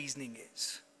in that reasoning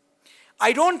is.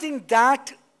 I don't think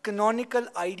that canonical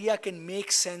idea can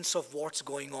make sense of what's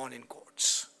going on in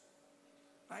courts.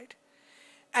 right?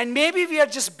 And maybe we are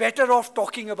just better off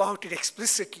talking about it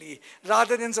explicitly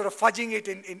rather than sort of fudging it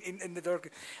in the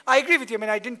dark. I agree with you. I mean,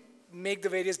 I didn't make the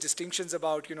various distinctions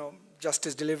about,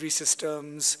 justice delivery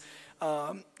systems,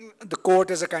 the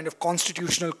court as a kind of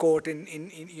constitutional court in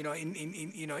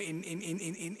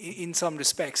some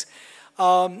respects,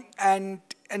 and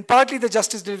partly the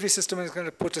justice delivery system is going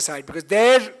to put aside because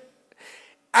there,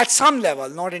 at some level,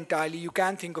 not entirely, you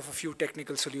can think of a few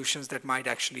technical solutions that might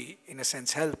actually, in a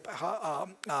sense, help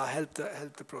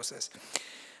the process.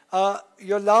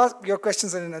 Your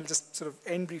questions, and I'll just sort of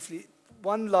end briefly.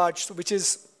 One large, which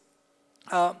is,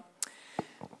 I'm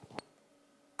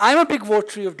a big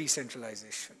votary of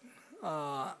decentralization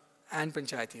and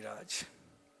Panchayati Raj,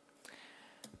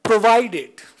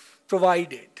 provided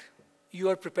you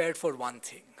are prepared for one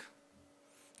thing,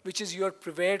 which is you are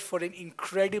prepared for an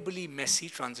incredibly messy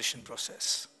transition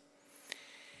process.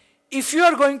 If you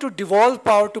are going to devolve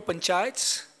power to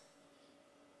panchayats,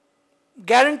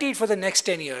 guaranteed for the next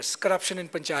 10 years, corruption in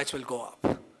panchayats will go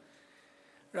up.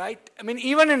 Right? I mean,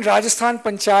 even in Rajasthan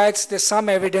panchayats, there's some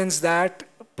evidence that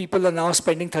people are now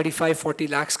spending 35, 40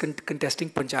 lakhs contesting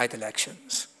panchayat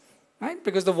elections. Right?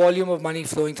 Because the volume of money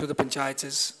flowing through the panchayats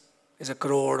is a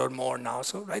crore or more now.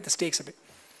 So, right, the stakes are big.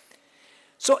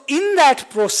 So in that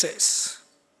process,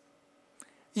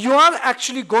 you are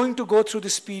actually going to go through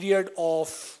this period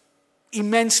of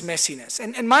immense messiness.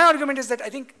 And my argument is that I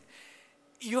think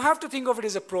you have to think of it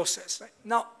as a process. Right?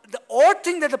 Now, the odd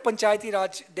thing that the Panchayati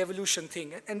Raj devolution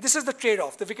thing, and this is the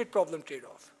trade-off, the wicket problem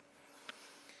trade-off.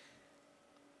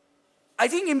 I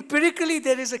think empirically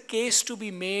there is a case to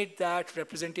be made that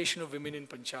representation of women in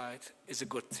Panchayat is a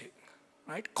good thing.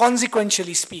 Right?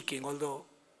 Consequentially speaking, although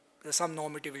there's some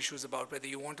normative issues about whether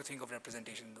you want to think of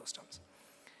representation in those terms.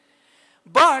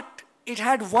 But it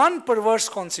had one perverse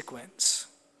consequence,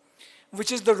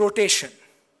 which is the rotation.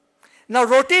 Now,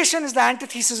 rotation is the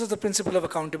antithesis of the principle of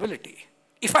accountability.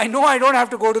 If I know I don't have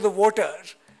to go to the voter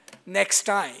next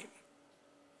time,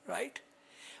 right,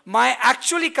 my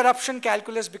actually corruption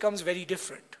calculus becomes very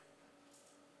different,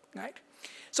 right?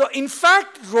 So, in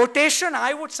fact, rotation,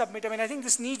 I would submit, I mean, I think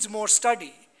this needs more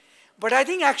study. But I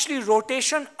think actually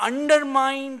rotation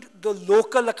undermined the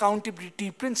local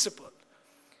accountability principle.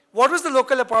 What was the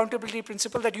local accountability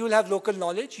principle? That you will have local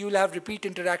knowledge, you will have repeat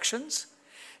interactions,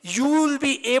 you will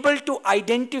be able to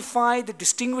identify the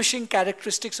distinguishing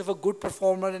characteristics of a good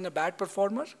performer and a bad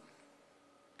performer.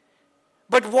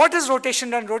 But what has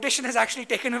rotation done? Rotation has actually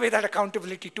taken away that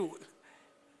accountability tool,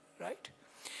 right?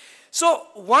 So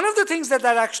one of the things that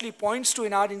actually points to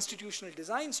in our institutional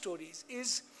design stories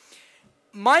is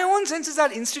my own sense is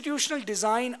that institutional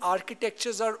design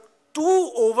architectures are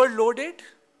too overloaded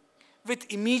with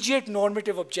immediate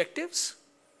normative objectives.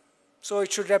 So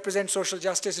it should represent social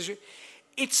justice.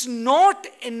 It's not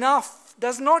enough,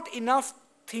 does not enough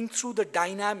think through the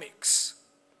dynamics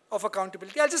of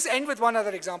accountability. I'll just end with one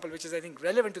other example, which is, I think,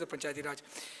 relevant to the Panchayati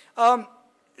Raj.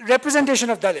 Representation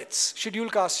of Dalits,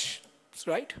 scheduled castes,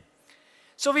 right?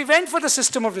 So we went for the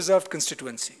system of reserved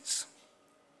constituencies.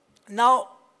 Now,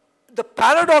 the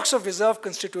paradox of reserved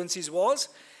constituencies was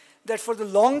that for the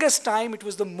longest time, it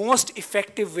was the most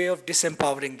effective way of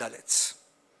disempowering Dalits.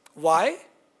 Why?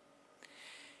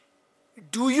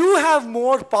 Do you have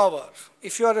more power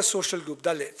if you are a social group,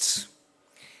 Dalits,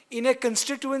 in a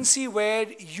constituency where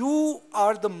you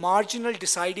are the marginal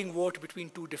deciding vote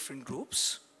between two different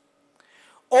groups,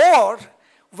 or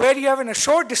where you have an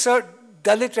assured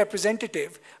Dalit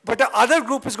representative, but the other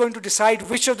group is going to decide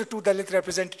which of the two Dalit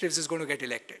representatives is going to get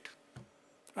elected?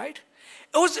 Right?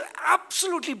 It was an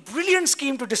absolutely brilliant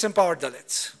scheme to disempower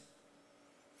Dalits.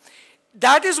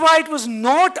 That is why it was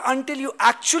not until you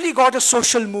actually got a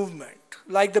social movement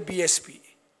like the BSP.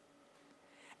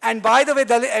 And by the way,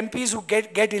 Dalit MPs who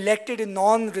get elected in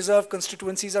non-reserved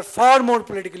constituencies are far more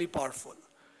politically powerful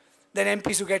than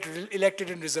MPs who get elected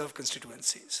in reserved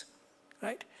constituencies.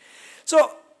 Right?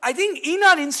 So I think in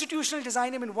our institutional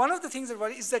design, I mean, one of the things that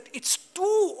worry is that it's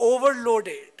too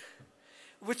overloaded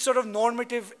with sort of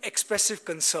normative expressive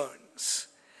concerns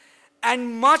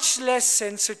and much less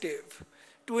sensitive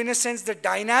to, in a sense, the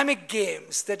dynamic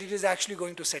games that it is actually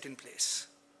going to set in place.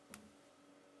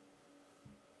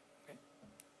 Okay.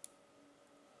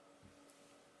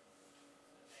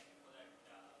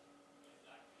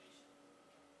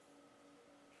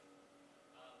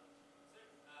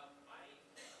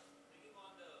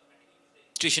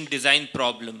 Institution design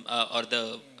problem or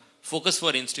the focus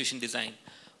for institution design.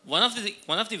 One of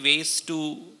the ways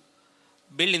to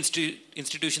build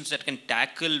institutions that can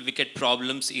tackle wicked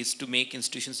problems is to make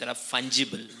institutions that are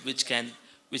fungible, which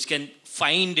can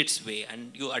find its way,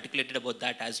 and you articulated about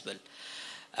that as well.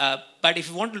 But if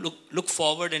you want to look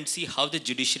forward and see how the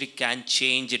judiciary can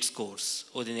change its course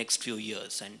over the next few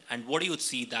years, and what do you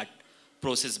see that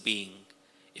process being?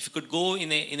 If you could go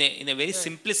in a very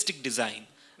simplistic design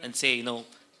and say, you know,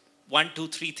 1, 2,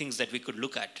 3 things that we could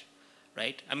look at,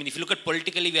 right? I mean, if you look at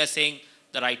politically, we are saying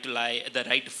the right to lie, the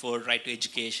right to vote, right to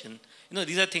education. You know,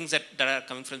 these are things that are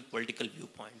coming from the political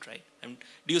viewpoint, right? And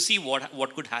do you see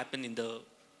what could happen in the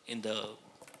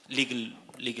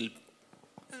legal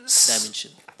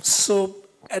dimension? So,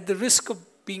 at the risk of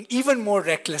being even more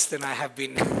reckless than I have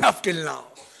been up till now,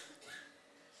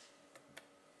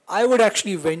 I would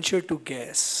actually venture to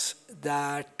guess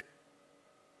that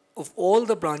of all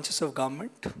the branches of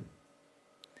government,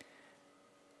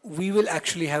 we will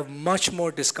actually have much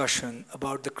more discussion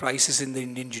about the crisis in the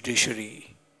Indian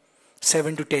judiciary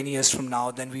 7 to 10 years from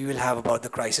now than we will have about the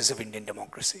crisis of Indian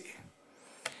democracy.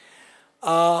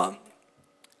 For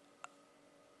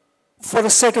a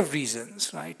set of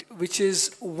reasons, right? Which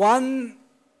is, one,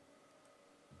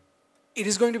 it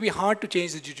is going to be hard to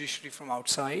change the judiciary from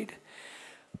outside,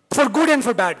 for good and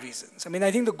for bad reasons. I mean,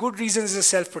 I think the good reason is a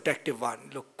self-protective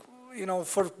one. Look, you know,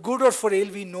 for good or for ill,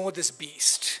 we know this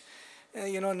beast.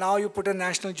 You know, now you put a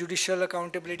National Judicial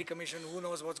Accountability Commission, who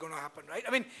knows what's going to happen, right?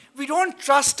 I mean, we don't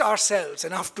trust ourselves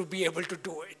enough to be able to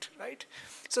do it, right?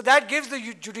 So that gives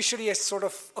the judiciary a sort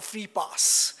of a free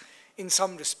pass in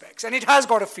some respects. And it has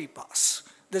got a free pass.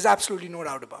 There's absolutely no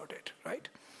doubt about it, right?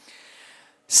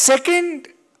 Second,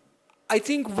 I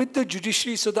think with the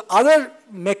judiciary, so the other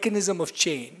mechanism of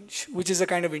change, which is a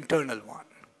kind of internal one,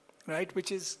 right?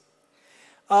 Which is,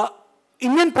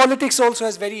 Indian politics also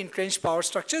has very entrenched power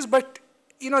structures, but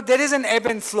you know, there is an ebb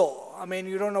and flow. I mean,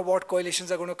 you don't know what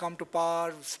coalitions are going to come to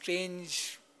power,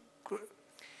 strange.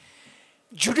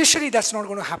 Judiciary, that's not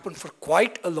going to happen for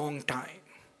quite a long time,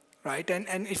 right?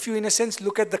 And if you, in a sense,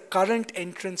 look at the current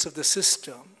entrance of the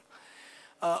system,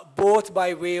 both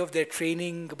by way of their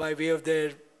training, by way of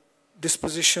their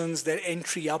dispositions, their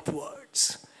entry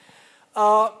upwards,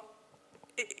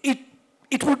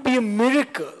 it would be a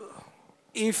miracle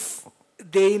if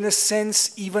they, in a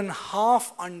sense, even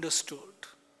half understood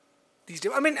these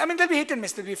days. I mean, there'll be hit and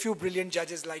miss. There'll be a few brilliant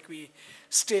judges like we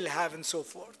still have and so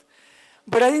forth.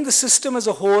 But I think the system as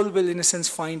a whole will, in a sense,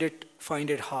 find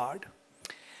it hard.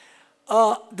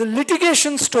 The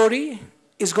litigation story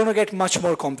is going to get much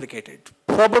more complicated,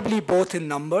 probably both in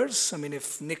numbers. I mean,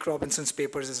 if Nick Robinson's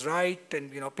papers is right,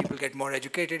 and you know, people get more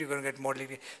educated, you're going to get more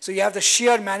litigation. So you have the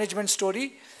sheer management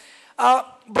story,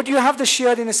 but you have the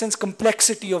sheer, in a sense,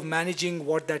 complexity of managing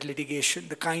what that litigation,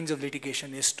 the kinds of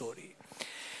litigation is story.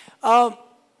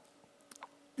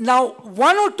 Now,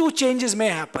 1 or 2 changes may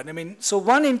happen. I mean, so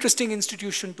one interesting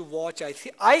institution to watch, I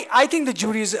think the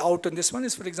jury is out on this one,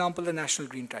 is, for example, the National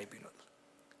Green Tribunal,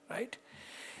 right?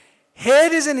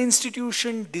 Here is an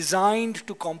institution designed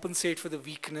to compensate for the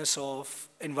weakness of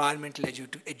environmental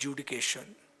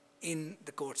adjudication in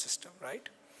the court system, right?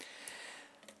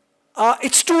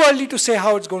 It's too early to say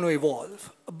how it's going to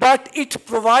evolve, but it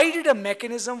provided a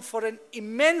mechanism for an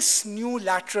immense new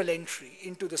lateral entry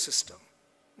into the system,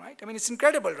 right? I mean, it's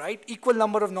incredible, right? Equal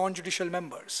number of non-judicial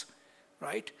members,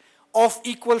 right? Of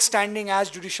equal standing as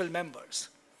judicial members.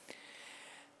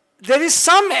 There is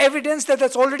some evidence that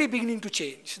that's already beginning to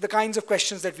change, the kinds of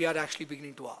questions that we are actually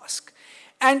beginning to ask.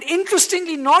 And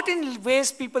interestingly, not in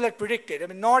ways people had predicted. I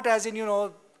mean, not as in, you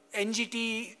know,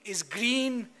 NGT is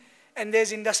green and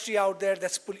there's industry out there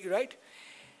that's, right?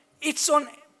 It's on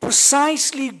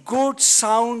precisely good,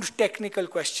 sound, technical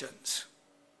questions,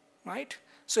 right?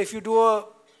 So if you do a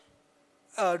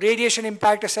radiation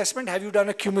impact assessment, have you done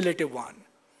a cumulative one,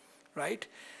 right?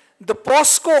 The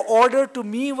POSCO order to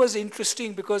me was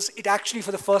interesting because it actually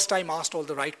for the first time asked all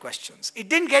the right questions. It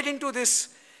didn't get into this,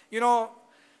 you know,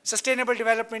 sustainable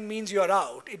development means you're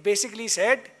out. It basically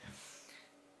said,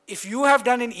 if you have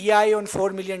done an EI on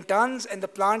 4 million tons and the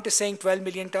plant is saying 12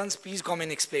 million tons, please come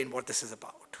and explain what this is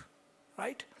about,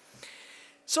 right?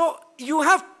 So you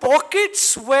have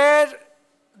pockets where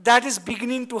that is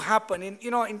beginning to happen in, you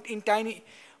know, in tiny.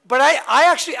 But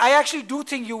I actually do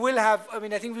think you will have, I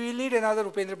mean, I think we will need another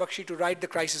Upendra Bakshi to write the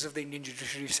crisis of the Indian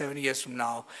judiciary 7 years from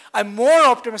now. I'm more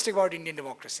optimistic about Indian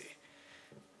democracy.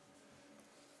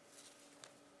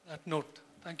 That note.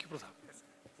 Thank you, Pratap.